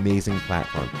spreading that amazing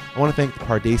platform. I want to thank the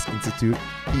Pardes Institute,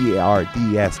 pardes.org.il,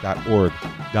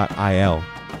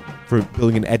 for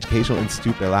building an educational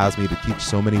institute that allows me to teach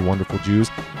so many wonderful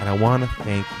Jews. And I want to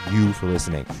thank you for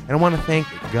listening. And I want to thank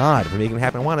God for making it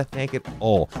happen. I want to thank it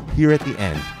all here at the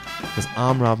end, because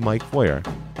I'm Rav Mike Foyer,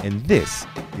 and this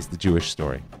is The Jewish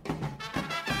Story.